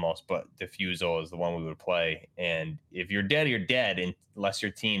conquest almost. But diffusal is the one we would play, and if you're dead, you're dead unless your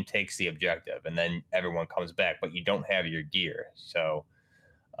team takes the objective, and then everyone comes back, but you don't have your gear, so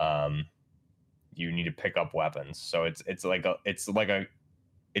you need to pick up weapons. So it's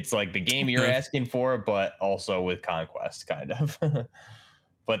like the game you're asking for, but also with conquest, kind of.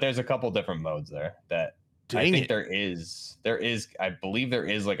 But there's a couple different modes there that I think there is. I believe there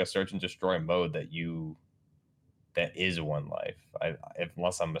is like a search and destroy mode that is one life.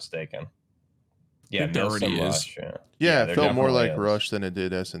 Unless I'm mistaken. Yeah, there already is. Rush, yeah, it felt more like Rush than it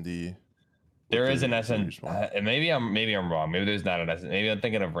did S&D. There is an S&D. Maybe I'm wrong. Maybe there's not an S&D. Maybe I'm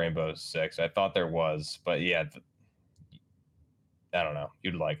thinking of Rainbow Six. I thought there was, but yeah. I don't know.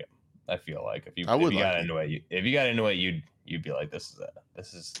 You'd like it. I feel like if you got into it, you'd be like, this is it.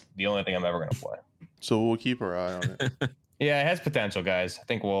 This is the only thing I'm ever gonna play. So we'll keep our eye on it. Yeah, it has potential, guys. I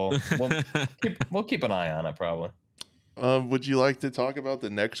think we'll keep an eye on it probably. Would you like to talk about the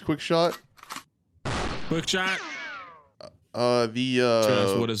next quick shot? Quick shot. What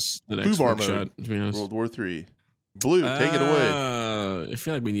is the next quick shot? To be honest, World War III. Blue, take it away. I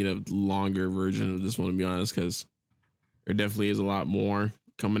feel like we need a longer version of this one, to be honest, because there definitely is a lot more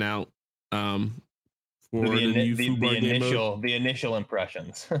coming out for the initial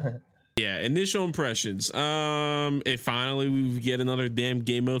impressions. Yeah, initial impressions. Finally we get another damn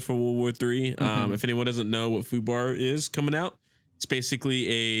game mode for World War III. If anyone doesn't know what FUBAR is coming out, it's basically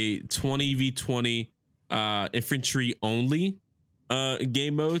a 20v20 infantry only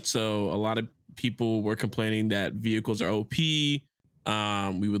game mode. So a lot of people were complaining that vehicles are OP.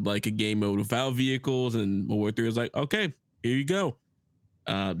 We would like a game mode without vehicles, and World War 3 was like, okay, here you go.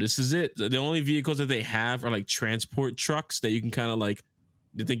 This is it. The only vehicles that they have are like transport trucks that you can kind of like,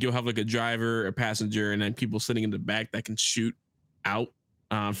 you think you'll have like a driver, a passenger, and then people sitting in the back that can shoot out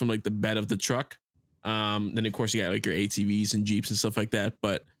from like the bed of the truck. Then of course you got like your ATVs and Jeeps and stuff like that.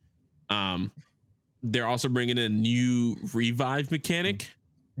 But they're also bringing in a new revive mechanic,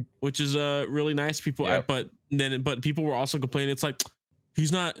 which is really nice. People, Yep. but people were also complaining. It's like,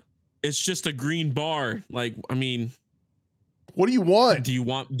 it's just a green bar. Like, I mean, what do you want? do you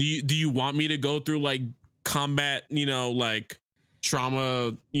want me to go through like combat, like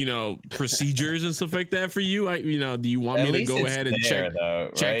trauma, procedures and stuff like that for you? Do you want me to go ahead and check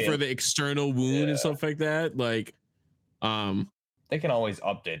for the external wound and stuff like that? Like, they can always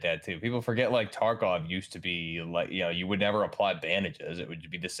update that too. People forget like Tarkov used to be like, you would never apply bandages. It would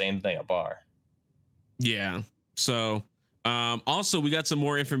be the same thing, a bar. Yeah. So also we got some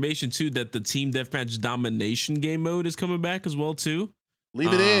more information too that the Team Deathmatch Domination game mode is coming back as well too.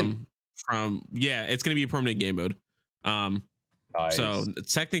 Leave it in. It's gonna be a permanent game mode. Nice. So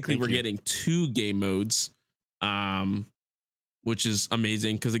technically we're getting 2 game modes, which is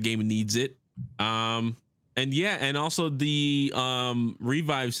amazing because the game needs it. And also the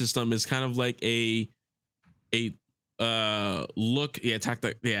revive system is kind of like a look.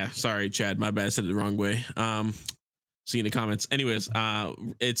 Sorry, Chad, my bad, I said it the wrong way. See in the comments. Anyways,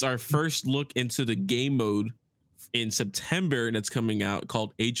 it's our first look into the game mode in September, and it's coming out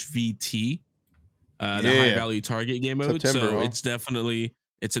called HVT, the high value target game mode. September,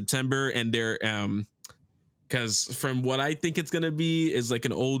 it's September, and they're because from what I think it's gonna be is like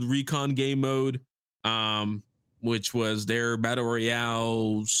an old recon game mode, which was their battle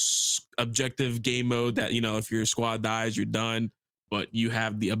royale objective game mode that, if your squad dies, you're done, but you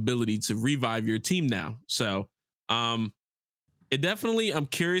have the ability to revive your team now. So it definitely, I'm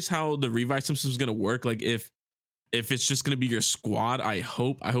curious how the revive system is going to work. Like if it's just going to be your squad, I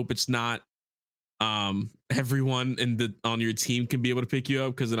hope it's not everyone on your team can be able to pick you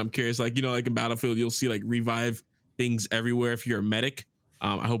up, because then I'm curious, like in Battlefield you'll see like revive things everywhere if you're a medic.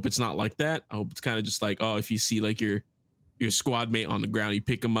 I hope it's not like that. I hope it's kind of just like, if you see like your squad mate on the ground, you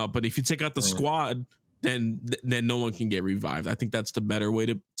pick them up. But if you take out the squad, then no one can get revived. I think that's the better way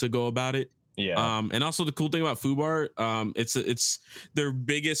to go about it. Yeah. And also the cool thing about FUBAR, it's their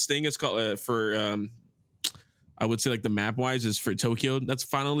biggest thing is called for I would say like the map wise is for Tokyo. That's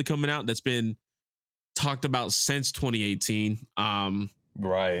finally coming out. That's been talked about since 2018.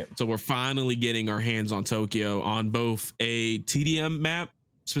 Right. So we're finally getting our hands on Tokyo on both a TDM map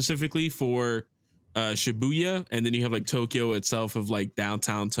specifically for Shibuya, and then you have like Tokyo itself of like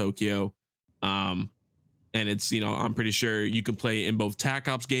downtown Tokyo. And it's, I'm pretty sure you can play in both TAC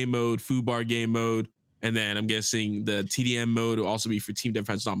Ops game mode, FUBAR game mode, and then I'm guessing the TDM mode will also be for Team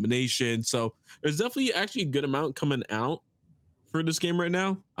Defense Domination. So there's definitely actually a good amount coming out for this game right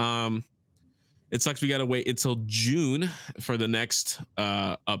now. It sucks we got to wait until June for the next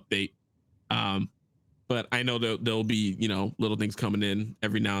update. But I know there'll be, little things coming in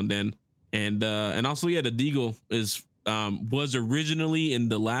every now and then. And also, the Deagle was originally in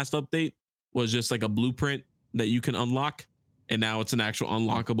the last update was just like a blueprint that you can unlock. And now it's an actual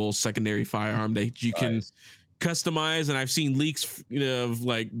unlockable secondary firearm that you can customize. And I've seen leaks of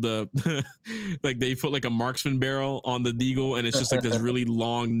like like they put like a marksman barrel on the Deagle, and it's just like this really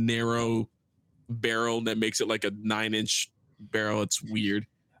long, narrow barrel that makes it like a 9-inch barrel. It's weird.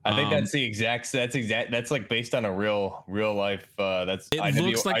 I think that's like based on a real life. It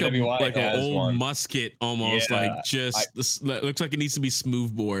looks like an old musket almost. Yeah, it looks like it needs to be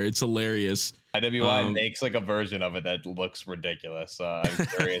smoothbore. It's hilarious. IWI makes like a version of it that looks ridiculous. I'm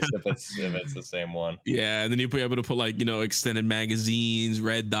curious if it's the same one. Yeah, and then you'll be able to put like extended magazines,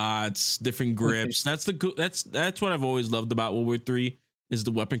 red dots, different grips. That's what I've always loved about World War 3 is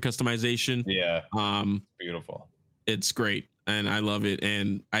the weapon customization. Yeah, beautiful. It's great. And I love it.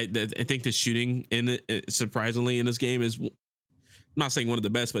 And I think the shooting in it, surprisingly, in this game is, I'm not saying one of the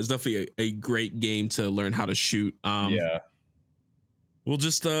best, but it's definitely a great game to learn how to shoot. We'll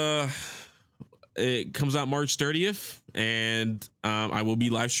just, it comes out March 30th, and I will be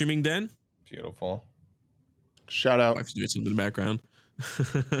live streaming then. Beautiful. Shout out. I have to do something in the background.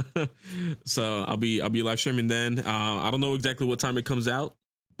 So I'll be live streaming then. I don't know exactly what time it comes out,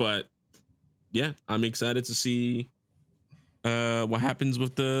 but yeah, I'm excited to see what happens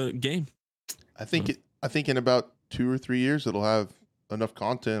with the game. I think in about 2 or 3 years it'll have enough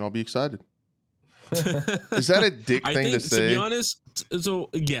content. I'll be excited. Is that a dick thing to say? To be honest, so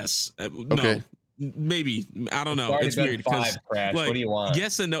yes. Okay. No, maybe. I don't know. It's weird because like, what do you want?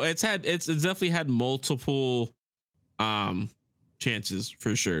 Yes and no. It's definitely had multiple chances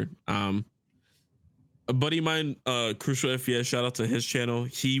for sure. A buddy of mine, Crucial FPS, shout out to his channel.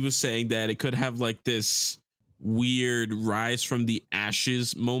 He was saying that it could have like this weird rise from the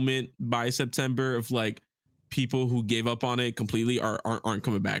ashes moment by September of like people who gave up on it completely aren't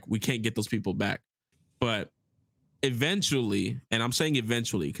coming back. We can't get those people back. But eventually, and I'm saying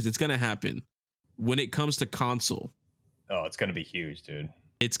eventually because it's gonna happen, when it comes to console, oh, it's gonna be huge, dude.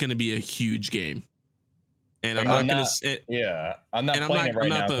 it's gonna be a huge game. And Like, I'm not gonna. I'm not playing it right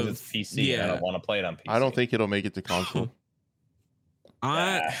now because it's PC. Yeah. And I don't want to play it on PC. I don't think it'll make it to console.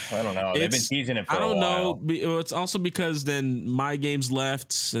 I don't know. They've been teasing it for a while. I don't know. It's also because then my games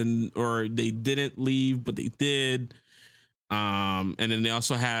left or they didn't leave, but they did. And then they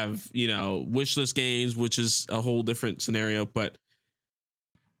also have, wishlist games, which is a whole different scenario. But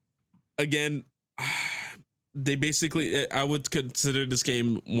again, they basically, I would consider this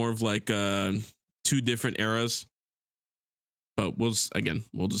game more of like two different eras. But we'll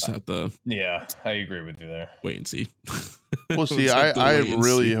just have to. Yeah, I agree with you there. Wait and see. We'll see. I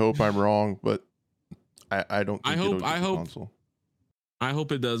really hope I'm wrong, but I don't. Think I hope. Console. I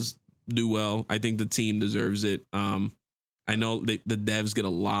hope it does do well. I think the team deserves it. I know the devs get a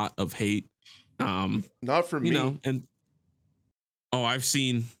lot of hate. Not for me. And I've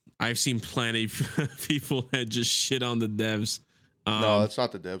seen plenty of people that just shit on the devs. No, that's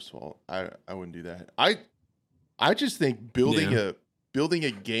not the devs' fault. I wouldn't do that. I just think building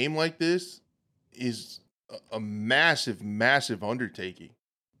a game like this is a massive undertaking.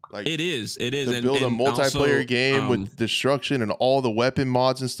 Like it is. To build a multiplayer game with destruction and all the weapon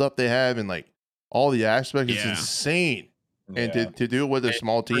mods and stuff they have and like all the aspects, it's insane. Yeah. And to do it with a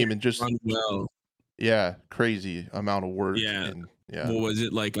small team and just crazy amount of work. Yeah. And, what was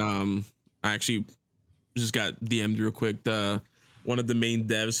it like? I actually just got DM'd real quick. One of the main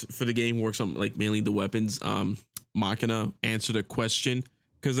devs for the game works on like mainly the weapons. Machina answered a question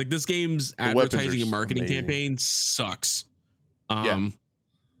because like this game's advertising and marketing campaign sucks. The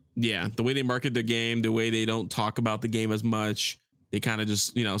way they market the game, the way they don't talk about the game as much, they kind of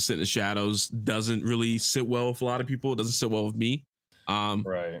just sit in the shadows. Doesn't really sit well with a lot of people. It doesn't sit well with me.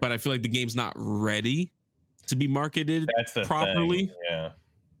 Right. But I feel like the game's not ready to be marketed properly. Thing. Yeah.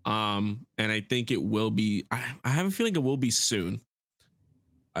 And I think it will be. I have a feeling it will be soon.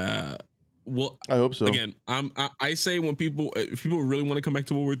 Well, I hope so. Again, I say if people really want to come back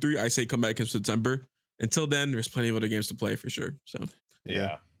to World War III, I say come back in September. Until then, there's plenty of other games to play for sure. So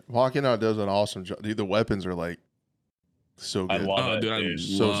yeah. Walking Out does an awesome job. Dude, the weapons are like so good. I love it.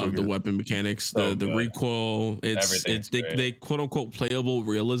 I love the weapon mechanics, the recoil. It's they quote unquote playable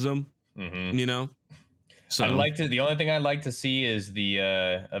realism. Mm-hmm. So the only thing I'd like to see is the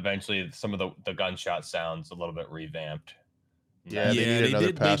eventually some of the gunshot sounds a little bit revamped. They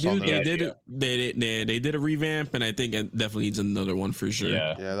did a revamp, and I think it definitely needs another one for sure.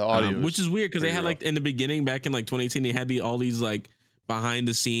 Yeah, the audio, which is weird because they had like in the beginning back in like 2018, they had all these like behind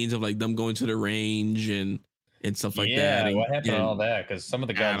the scenes of like them going to the range and stuff like that. Yeah, what happened to all that? Because some of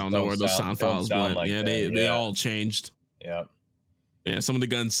the guns I don't know where those sound files went. Like they all changed. Yeah, some of the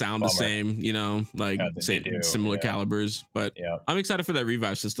guns sound the same, similar calibers. But I'm excited for that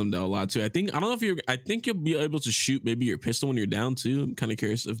revive system though a lot too. I don't know if I think you'll be able to shoot maybe your pistol when you're down too. I'm kind of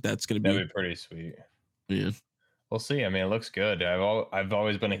curious if that's gonna be. That'd be pretty sweet. Yeah, we'll see. I mean, it looks good. I've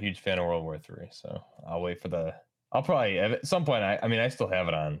always been a huge fan of World War III, so I'll wait for I'll probably at some point. I still have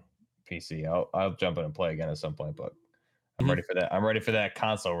it on PC. I'll jump in and play again at some point, but I'm ready for that. I'm ready for that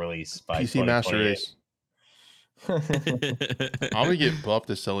console release by PC Master Race. I'm gonna get Buff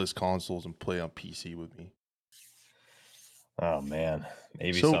to sell his consoles and play on PC with me. Oh man,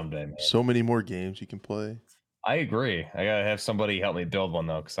 maybe someday. Man. So many more games you can play. I agree. I gotta have somebody help me build one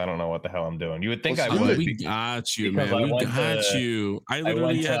though, because I don't know what the hell I'm doing. You would think I would. We got you, man. We got you. I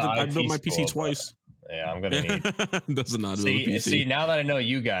literally I built my PC twice. Yeah, I'm gonna need. Does not PC. See, now that I know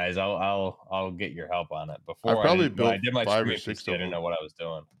you guys, I'll get your help on it. Before I probably built I did my 5 or 6 I didn't know what I was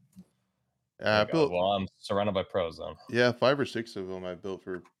doing. I built. Well, I'm surrounded by pros though. Yeah, 5 or 6 of them I built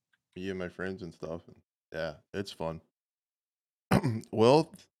for me and my friends and stuff. And yeah, it's fun.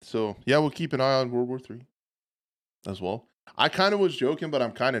 Well, so yeah, we'll keep an eye on World War III as well. I kind of was joking, but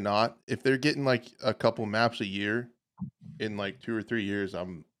I'm kind of not. If they're getting like a couple maps a year in like 2 or 3 years,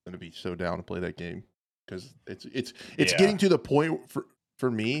 I'm gonna be so down to play that game because it's getting to the point for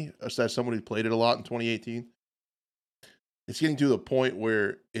me as someone who played it a lot in 2018. It's getting to the point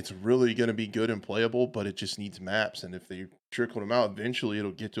where it's really going to be good and playable, but it just needs maps. And if they trickle them out, eventually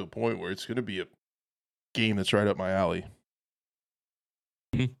it'll get to a point where it's going to be a game that's right up my alley.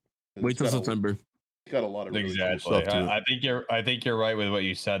 Wait till September. Got a lot of really exactly. cool stuff too. I think you're right with what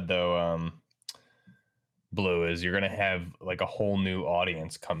you said though. Blue, is you're gonna have like a whole new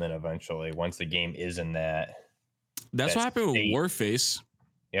audience come in eventually once the game is in that. That's what happened with state. Warface.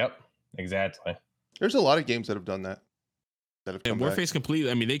 Yep, exactly. There's a lot of games that have done that. That have come And Warface back.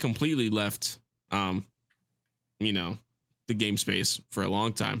 completely. I mean, they completely left. You know, the game space for a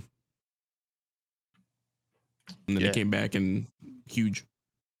long time, and then they came back and huge.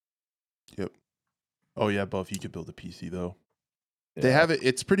 Yep. Oh yeah, Buff. You could build a PC though. Yeah. They have it.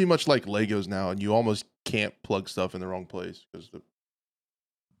 It's pretty much like Legos now, and you almost can't plug stuff in the wrong place because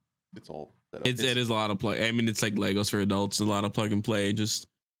it's all. It is a lot of play. I mean, it's like Legos for adults. A lot of plug and play. Just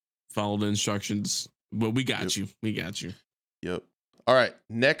follow the instructions. But we got you. We got you. Yep. All right.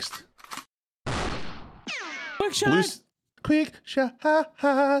 Next. Quick shot. Quick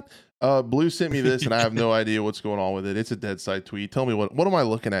shot. Blue sent me this, and I have no idea what's going on with it. It's a dead side tweet. Tell me what am I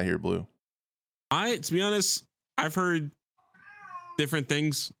looking at here, Blue? To be honest, I've heard different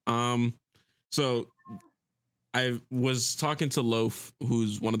things. So I was talking to Loaf,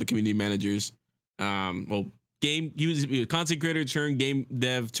 who's one of the community managers. He was a content creator turned game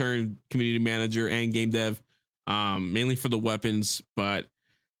dev turned community manager and game dev, mainly for the weapons. But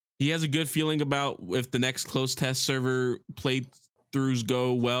he has a good feeling about if the next close test server playthroughs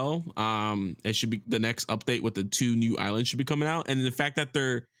go well. It should be the next update with the 2 new islands should be coming out, and the fact that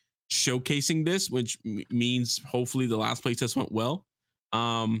they're showcasing this, which means hopefully the last playtest went well.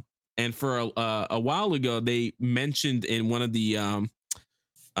 And for a while ago, they mentioned in one of the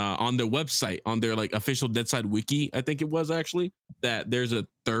on their website, on their like official Deadside wiki, I think it was actually, that there's a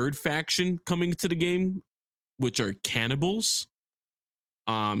 3rd faction coming to the game, which are cannibals.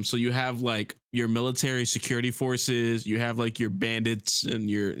 So you have like your military security forces, you have like your bandits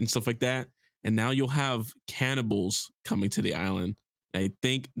and stuff like that, and now you'll have cannibals coming to the island. I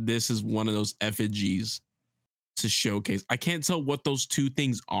think this is one of those effigies to showcase. I can't tell what those 2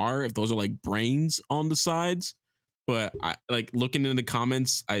 things are, if those are like brains on the sides, but I like looking in the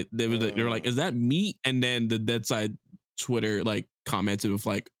comments. They were like, "Is that meat?" And then the Deadside Twitter like commented with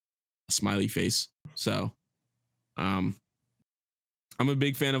like a smiley face. So, I'm a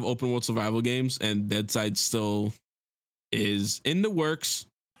big fan of open world survival games, and Deadside still is in the works,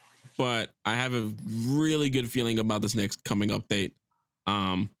 but I have a really good feeling about this next coming update.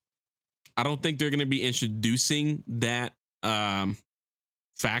 I don't think they're going to be introducing that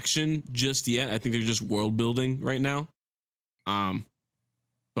faction just yet. I think they're just world building right now.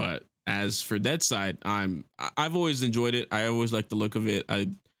 But as for Deadside, I've always enjoyed it. I always like the look of it. I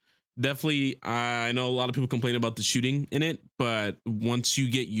know a lot of people complain about the shooting in it, but once you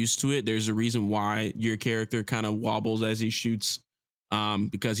get used to it, there's a reason why your character kind of wobbles as he shoots.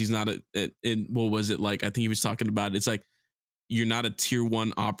 Because he's not what was it like? I think he was talking about it. It's like you're not a tier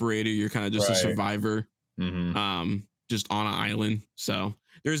 1 operator. You're kind of just a survivor, just on an island. So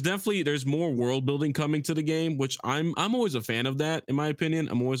there's more world building coming to the game, which I'm always a fan of that. In my opinion,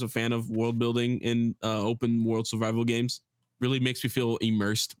 I'm always a fan of world building in open world survival games. Really makes me feel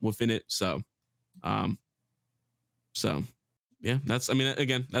immersed within it. So yeah, that's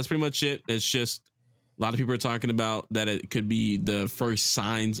pretty much it. It's just a lot of people are talking about that it could be the first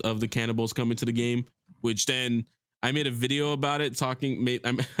signs of the cannibals coming to the game, which then I made a video about it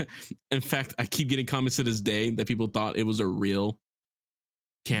in fact, I keep getting comments to this day that people thought it was a real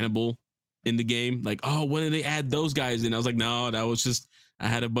cannibal in the game. Like, oh, when did they add those guys in? I was like, no, that was just, I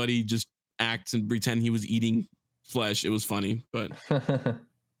had a buddy just act and pretend he was eating flesh. It was funny, but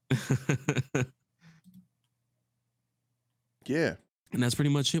yeah. And that's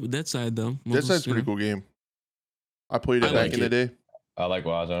pretty much it with Deadside though. Deadside's a pretty cool game. I played it back in the day. I like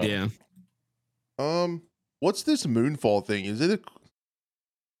Warzone. Yeah. What's this Moonfall thing? Is it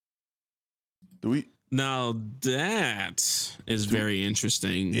Now that is very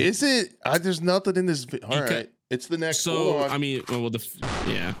interesting. Is it? There's nothing in this. All right, it's the next. So I mean,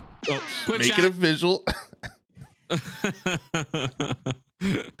 yeah. Oh, quick Make it a visual. I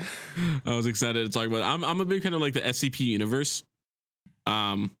was excited to talk about it. I'm a big fan of like the SCP universe.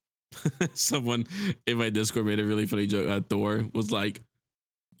 Someone in my Discord made a really funny joke. Thor was like,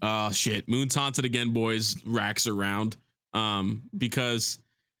 "Oh shit, Moon taunted again, boys. Racks around." Because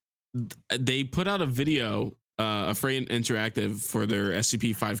they put out a video, Afraid Interactive, for their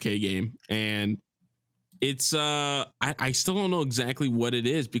SCP 5K game, and it's I still don't know exactly what it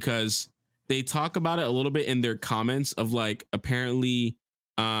is, because they talk about it a little bit in their comments of like, apparently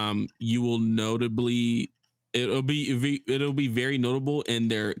you will notably it'll be very notable in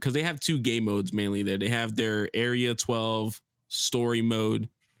their, because they have 2 game modes mainly there. They have their Area 12 story mode,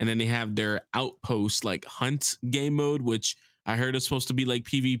 and then they have their Outpost like hunt game mode, which I heard is supposed to be like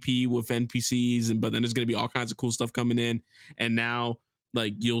PvP with NPCs, but then there's going to be all kinds of cool stuff coming in. And now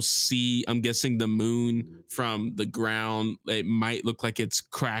like you'll see, I'm guessing the moon from the ground, it might look like it's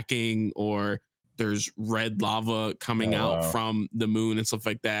cracking, or there's red lava coming out from the moon and stuff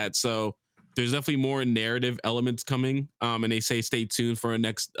like that. So there's definitely more narrative elements coming. And they say stay tuned for a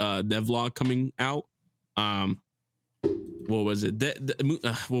next devlog coming out. What was it?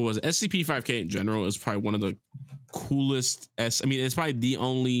 What was it? SCP-5K in general is probably one of the coolest. I mean, it's probably the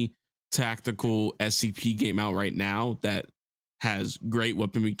only tactical SCP game out right now that has great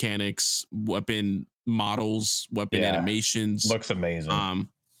weapon mechanics, weapon models, weapon animations. Looks amazing.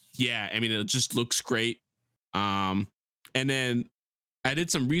 Yeah, I mean, it just looks great. And then I did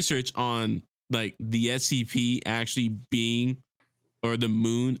some research on like the SCP actually being, or the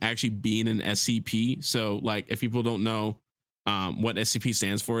moon actually being an SCP. So like, if people don't know what SCP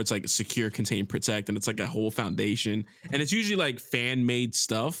stands for, it's like secure, contain, protect, and it's like a whole foundation. And it's usually like fan made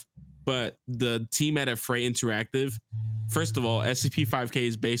stuff. But the team at Fray Interactive, first of all, SCP-5K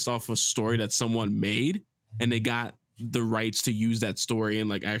is based off a story that someone made, and they got the rights to use that story and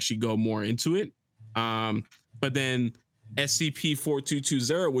like actually go more into it. But then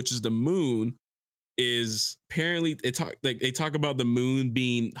SCP-4220, which is the moon, is apparently they talk about the moon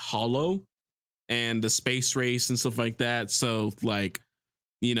being hollow and the space race and stuff like that. So like,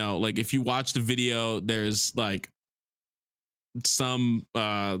 you know, like if you watch the video, there's like some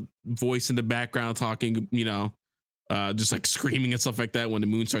voice in the background talking, you know, just like screaming and stuff like that when the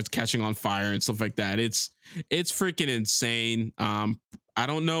moon starts catching on fire and stuff like that. It's freaking insane. I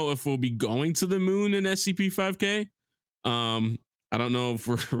don't know if we'll be going to the moon in SCP-5K. I don't know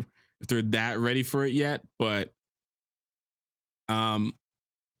if they're that ready for it yet, but I'm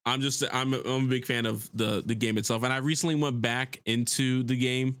a big fan of the game itself, and I recently went back into the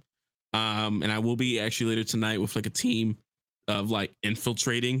game, and I will be actually later tonight with like a team of like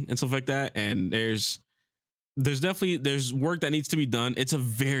infiltrating and stuff like that. And there's work that needs to be done. It's a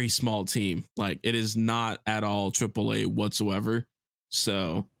very small team, like it is not at all AAA whatsoever.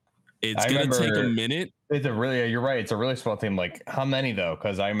 So it's gonna take a minute. It's a really, you're right. It's a really small team. Like how many though?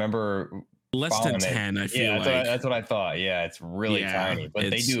 Because I remember less than 10. I feel like that's what I thought. Yeah, it's really tiny, but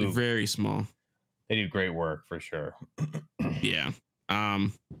they do very small. They do great work for sure. Yeah.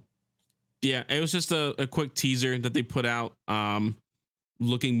 Yeah, it was just a quick teaser that they put out,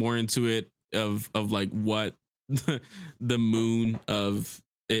 looking more into it of like what the moon of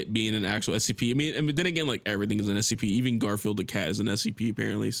it being an actual SCP. I mean, then again, like everything is an SCP. Even Garfield the cat is an SCP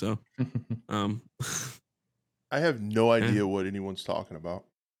apparently. So, I have no idea what anyone's talking about.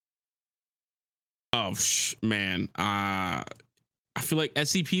 Oh man, I feel like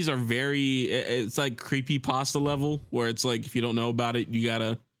SCPs are very. It's like creepypasta level, where it's like if you don't know about it, you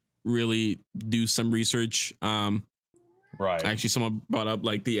gotta really do some research. Right. Actually, someone brought up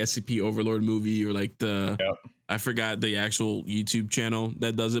like the SCP Overlord movie, or like I forgot the actual YouTube channel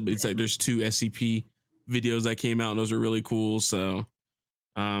that does it, but it's like there's 2 SCP videos that came out, and those are really cool. So,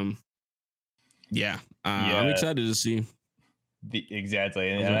 I'm excited to see. Exactly,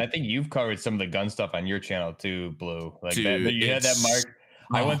 and I think you've covered some of the gun stuff on your channel too, Blue. Like dude, you had that Mark.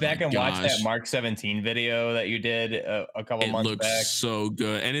 I went back and watched that Mark 17 video that you did a couple months back. It looks so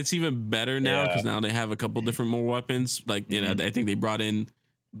good, and it's even better now because now they have a couple different more weapons. Like you know, I think they brought like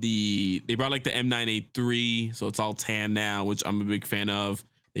the M9A3, so it's all tan now, which I'm a big fan of.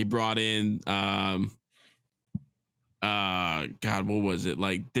 They brought in God, what was it?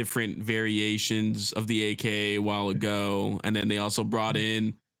 Like different variations of the AK a while ago, and then they also brought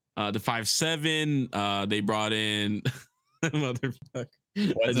in the 5.7. They brought in motherfucker.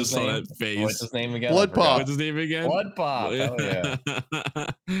 I just saw that face. What's his name again? Blood Pop. What's his name again? Blood Pop. Oh yeah.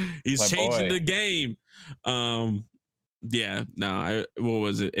 He's changing the game. Yeah. No. What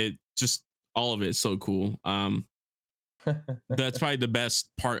was it? It just all of it is so cool. That's probably the best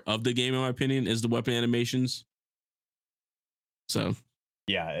part of the game, in my opinion, is the weapon animations. So.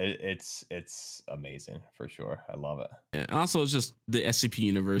 Yeah, it's amazing for sure. I love it. Yeah. Also, it's just the SCP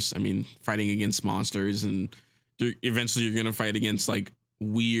universe. I mean, fighting against monsters, and eventually you're gonna fight against like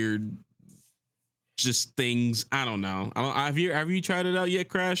weird, just things. I don't know. Have you tried it out yet,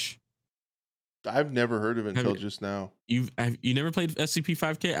 Crash? I've never heard of it until just now. You never played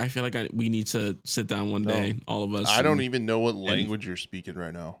SCP-5K? I feel like we need to sit down one day, all of us. I don't even know what language you're speaking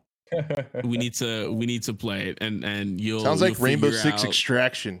right now. We need to play it, and sounds like Rainbow Six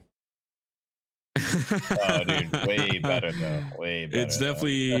Extraction. Oh, dude, way better though. Way better. It's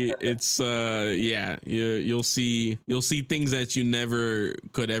definitely yeah. You'll see things that you never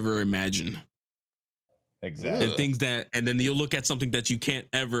could ever imagine. Exactly. And then you'll look at something that you can't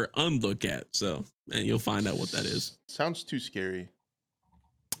ever unlook at. So, and you'll find out what that is. Sounds too scary.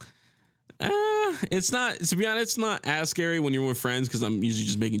 I it's not, to be honest, it's not as scary when you're with friends because I'm usually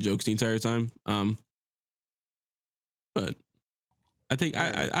just making jokes the entire time. But I think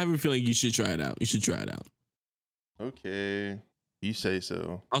I have a feeling you should try it out. You should try it out. Okay, you say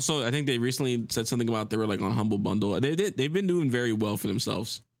so. Also, I think they recently said something about they were like on Humble Bundle. They've been doing very well for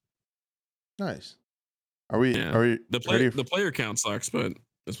themselves. Nice. Are we the player count sucks, but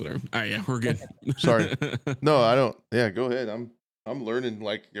that's whatever. All right, yeah, we're good. Sorry. No, I don't. Yeah, go ahead. I'm learning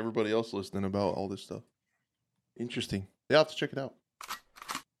like everybody else listening about all this stuff. Interesting. Yeah, I'll have to check it out.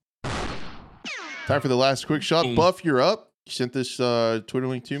 Time for the last quick shot. Boom. Buff, you're up. You sent this Twitter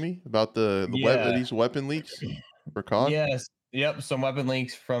link to me about these weapon leaks for COD. Yes. Yep. Some weapon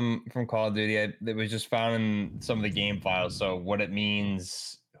leaks from Call of Duty. It was just found in some of the game files. So what it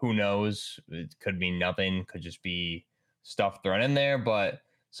means, who knows? It could mean nothing. Could just be stuff thrown in there. But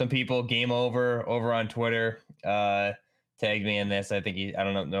some people, Game Over on Twitter, tagged me in this. I think I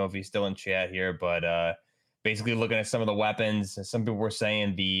don't know if he's still in chat here, but basically looking at some of the weapons. Some people were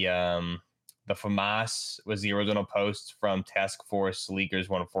saying the FAMAS was the original post from Task Force Leakers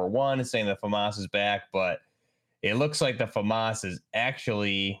 141, saying the FAMAS is back, but it looks like the FAMAS is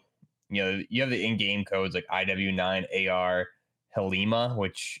actually, you have the in-game codes like IW9 AR Halima,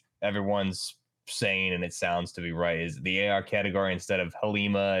 which everyone's saying, and it sounds to be right, is the AR category instead of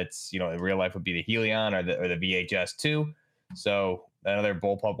Halima. It's, in real life would be the Helion or the VHS2. So another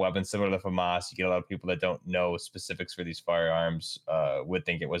bullpup weapon similar to the FAMAS. You get a lot of people that don't know specifics for these firearms would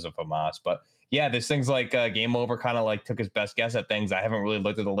think it was a FAMAS. But yeah, there's things like Game Over kind of like took his best guess at things. I haven't really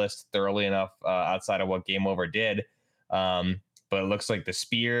looked at the list thoroughly enough outside of what Game Over did. But it looks like the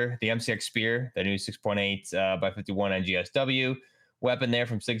Spear, the MCX Spear, the new 6.8 by 51 NGSW weapon there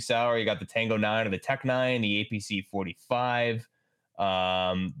from Sig Sauer. You got the Tango 9 or the Tech 9, the APC 45.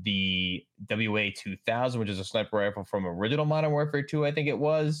 The WA 2000, which is a sniper rifle from original Modern Warfare 2, I think it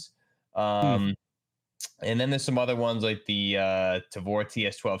was. And then there's some other ones like the Tavor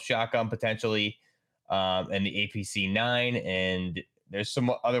TS12 shotgun potentially, and the APC 9, and there's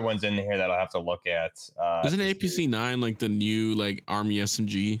some other ones in here that I'll have to look at. Isn't APC 9 like the new like Army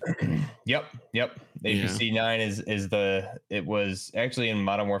SMG? Yep. The APC 9 it was actually in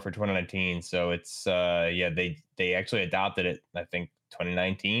Modern Warfare 2019, so it's they actually adopted it, I think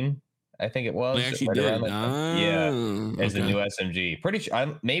 2019. I think it was. They actually did. As the new SMG. Pretty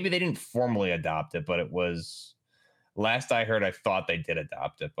sure. Maybe they didn't formally adopt it, but it was. Last I heard, I thought they did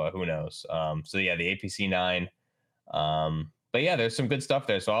adopt it, but who knows? So yeah, the APC 9. But yeah, there's some good stuff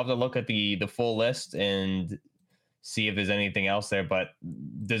there. So I'll have to look at the full list and see if there's anything else there. But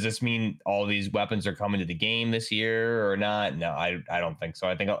does this mean all these weapons are coming to the game this year or not? No, I don't think so.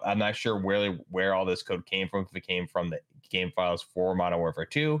 I'm not sure where all this code came from. If it came from the game files for Modern Warfare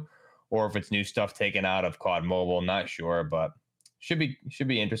 2, or if it's new stuff taken out of COD Mobile. Not sure, but should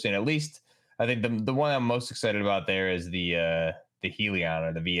be interesting. At least I think the one I'm most excited about there is the Helion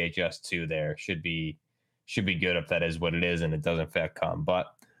or the VHS2. There should be good if that is what it is and it does in fact come.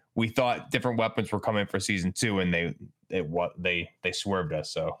 But we thought different weapons were coming for season 2, and they swerved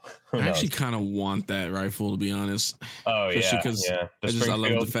us. So I actually kind of want that rifle, to be honest. Oh yeah, because I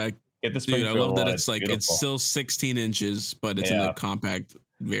love the fact. Dude, I love that it's like beautiful. It's still 16 inches, but it's in a compact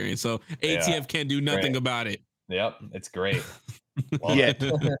variant. So ATF can't do nothing about it. Yep, it's great. Yeah.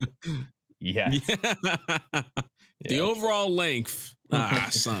 The overall length.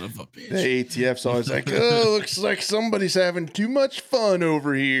 Son of a bitch. The ATF's always like, oh, looks like somebody's having too much fun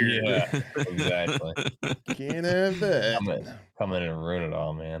over here. Yeah, exactly. Can't have that. Come in and ruin it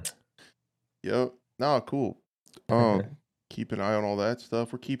all, man. Yep. No, cool. Keep an eye on all that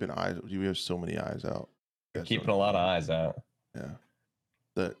stuff. We're keeping eyes. We have so many eyes out. We're keeping a lot of eyes out. Yeah.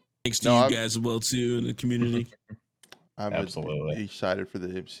 Thanks to you guys as well too in the community. I'm absolutely excited for the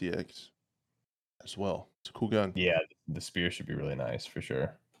MCX as well. It's a cool gun. Yeah, the Spear should be really nice for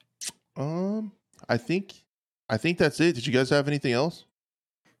sure. I think that's it. Did you guys have anything else?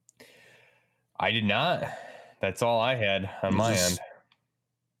 I did not. That's all I had on my end.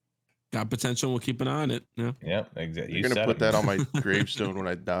 Got potential. We'll keep an eye on it. Yeah. Yep. Exactly. You're gonna put that on my gravestone when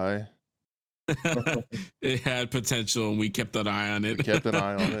I die. It had potential, and we kept an eye on it. We kept an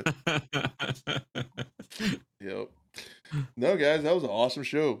eye on it. Yep. No, guys, that was an awesome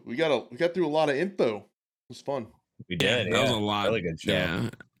show. We got through a lot of info. It was fun. We did. That was a lot. Really good show. Yeah.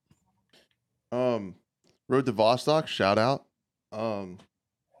 Road to Vostok, shout out. Hell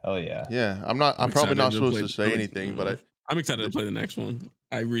yeah. Yeah. I'm probably not supposed to say anything, but I'm excited to play the next one.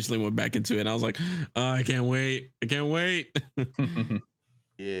 I recently went back into it and I was like, I can't wait.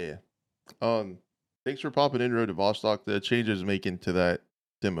 Yeah. Thanks for popping in, Road to Vostok. The changes making to that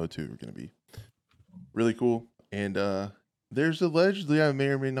demo too are gonna be really cool. And There's allegedly, I may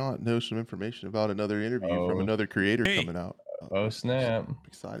or may not know some information about another interview from another creator coming out. Oh snap! I'm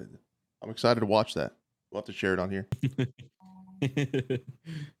excited. I'm excited to watch that. We'll have to share it on here.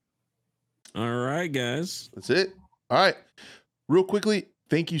 All right, guys. That's it. All right. Real quickly,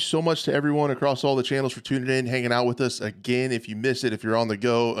 thank you so much to everyone across all the channels for tuning in, hanging out with us. Again, if you missed it, if you're on the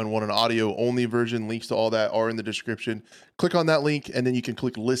go and want an audio only version, links to all that are in the description. Click on that link and then you can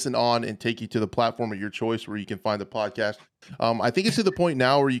click listen on and take you to the platform of your choice where you can find the podcast. I think it's to the point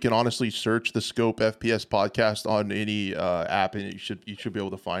now where you can honestly search the Scope FPS podcast on any app, and you should be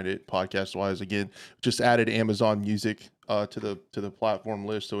able to find it podcast wise. Again, just added Amazon Music to the platform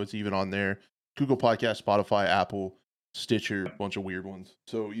list, so it's even on there. Google Podcast, Spotify, Apple, Stitcher, a bunch of weird ones.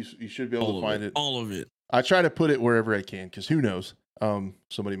 So you should be able to find it. All of it. I try to put it wherever I can because who knows?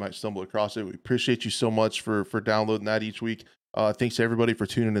 Somebody might stumble across it. We appreciate you so much for downloading that each week. Thanks to everybody for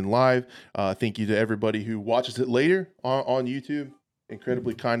tuning in live. Thank you to everybody who watches it later on YouTube.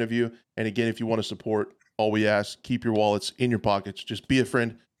 Incredibly kind of you. And again, if you want to support, all we ask, keep your wallets in your pockets. Just be a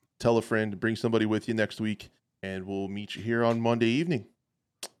friend, tell a friend, bring somebody with you next week, and we'll meet you here on Monday evening.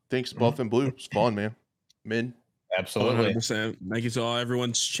 Thanks, Buff and Blue. It's fun, man. Min. Absolutely. 100%. Thank you to all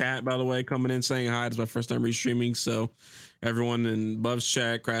everyone's chat, by the way, coming in saying hi. It's my first time restreaming, so everyone in Bub's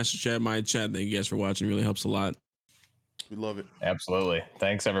chat, Crash's chat, my chat, thank you guys for watching. It really helps a lot. We love it. Absolutely.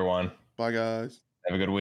 Thanks, everyone. Bye, guys. Have a good week.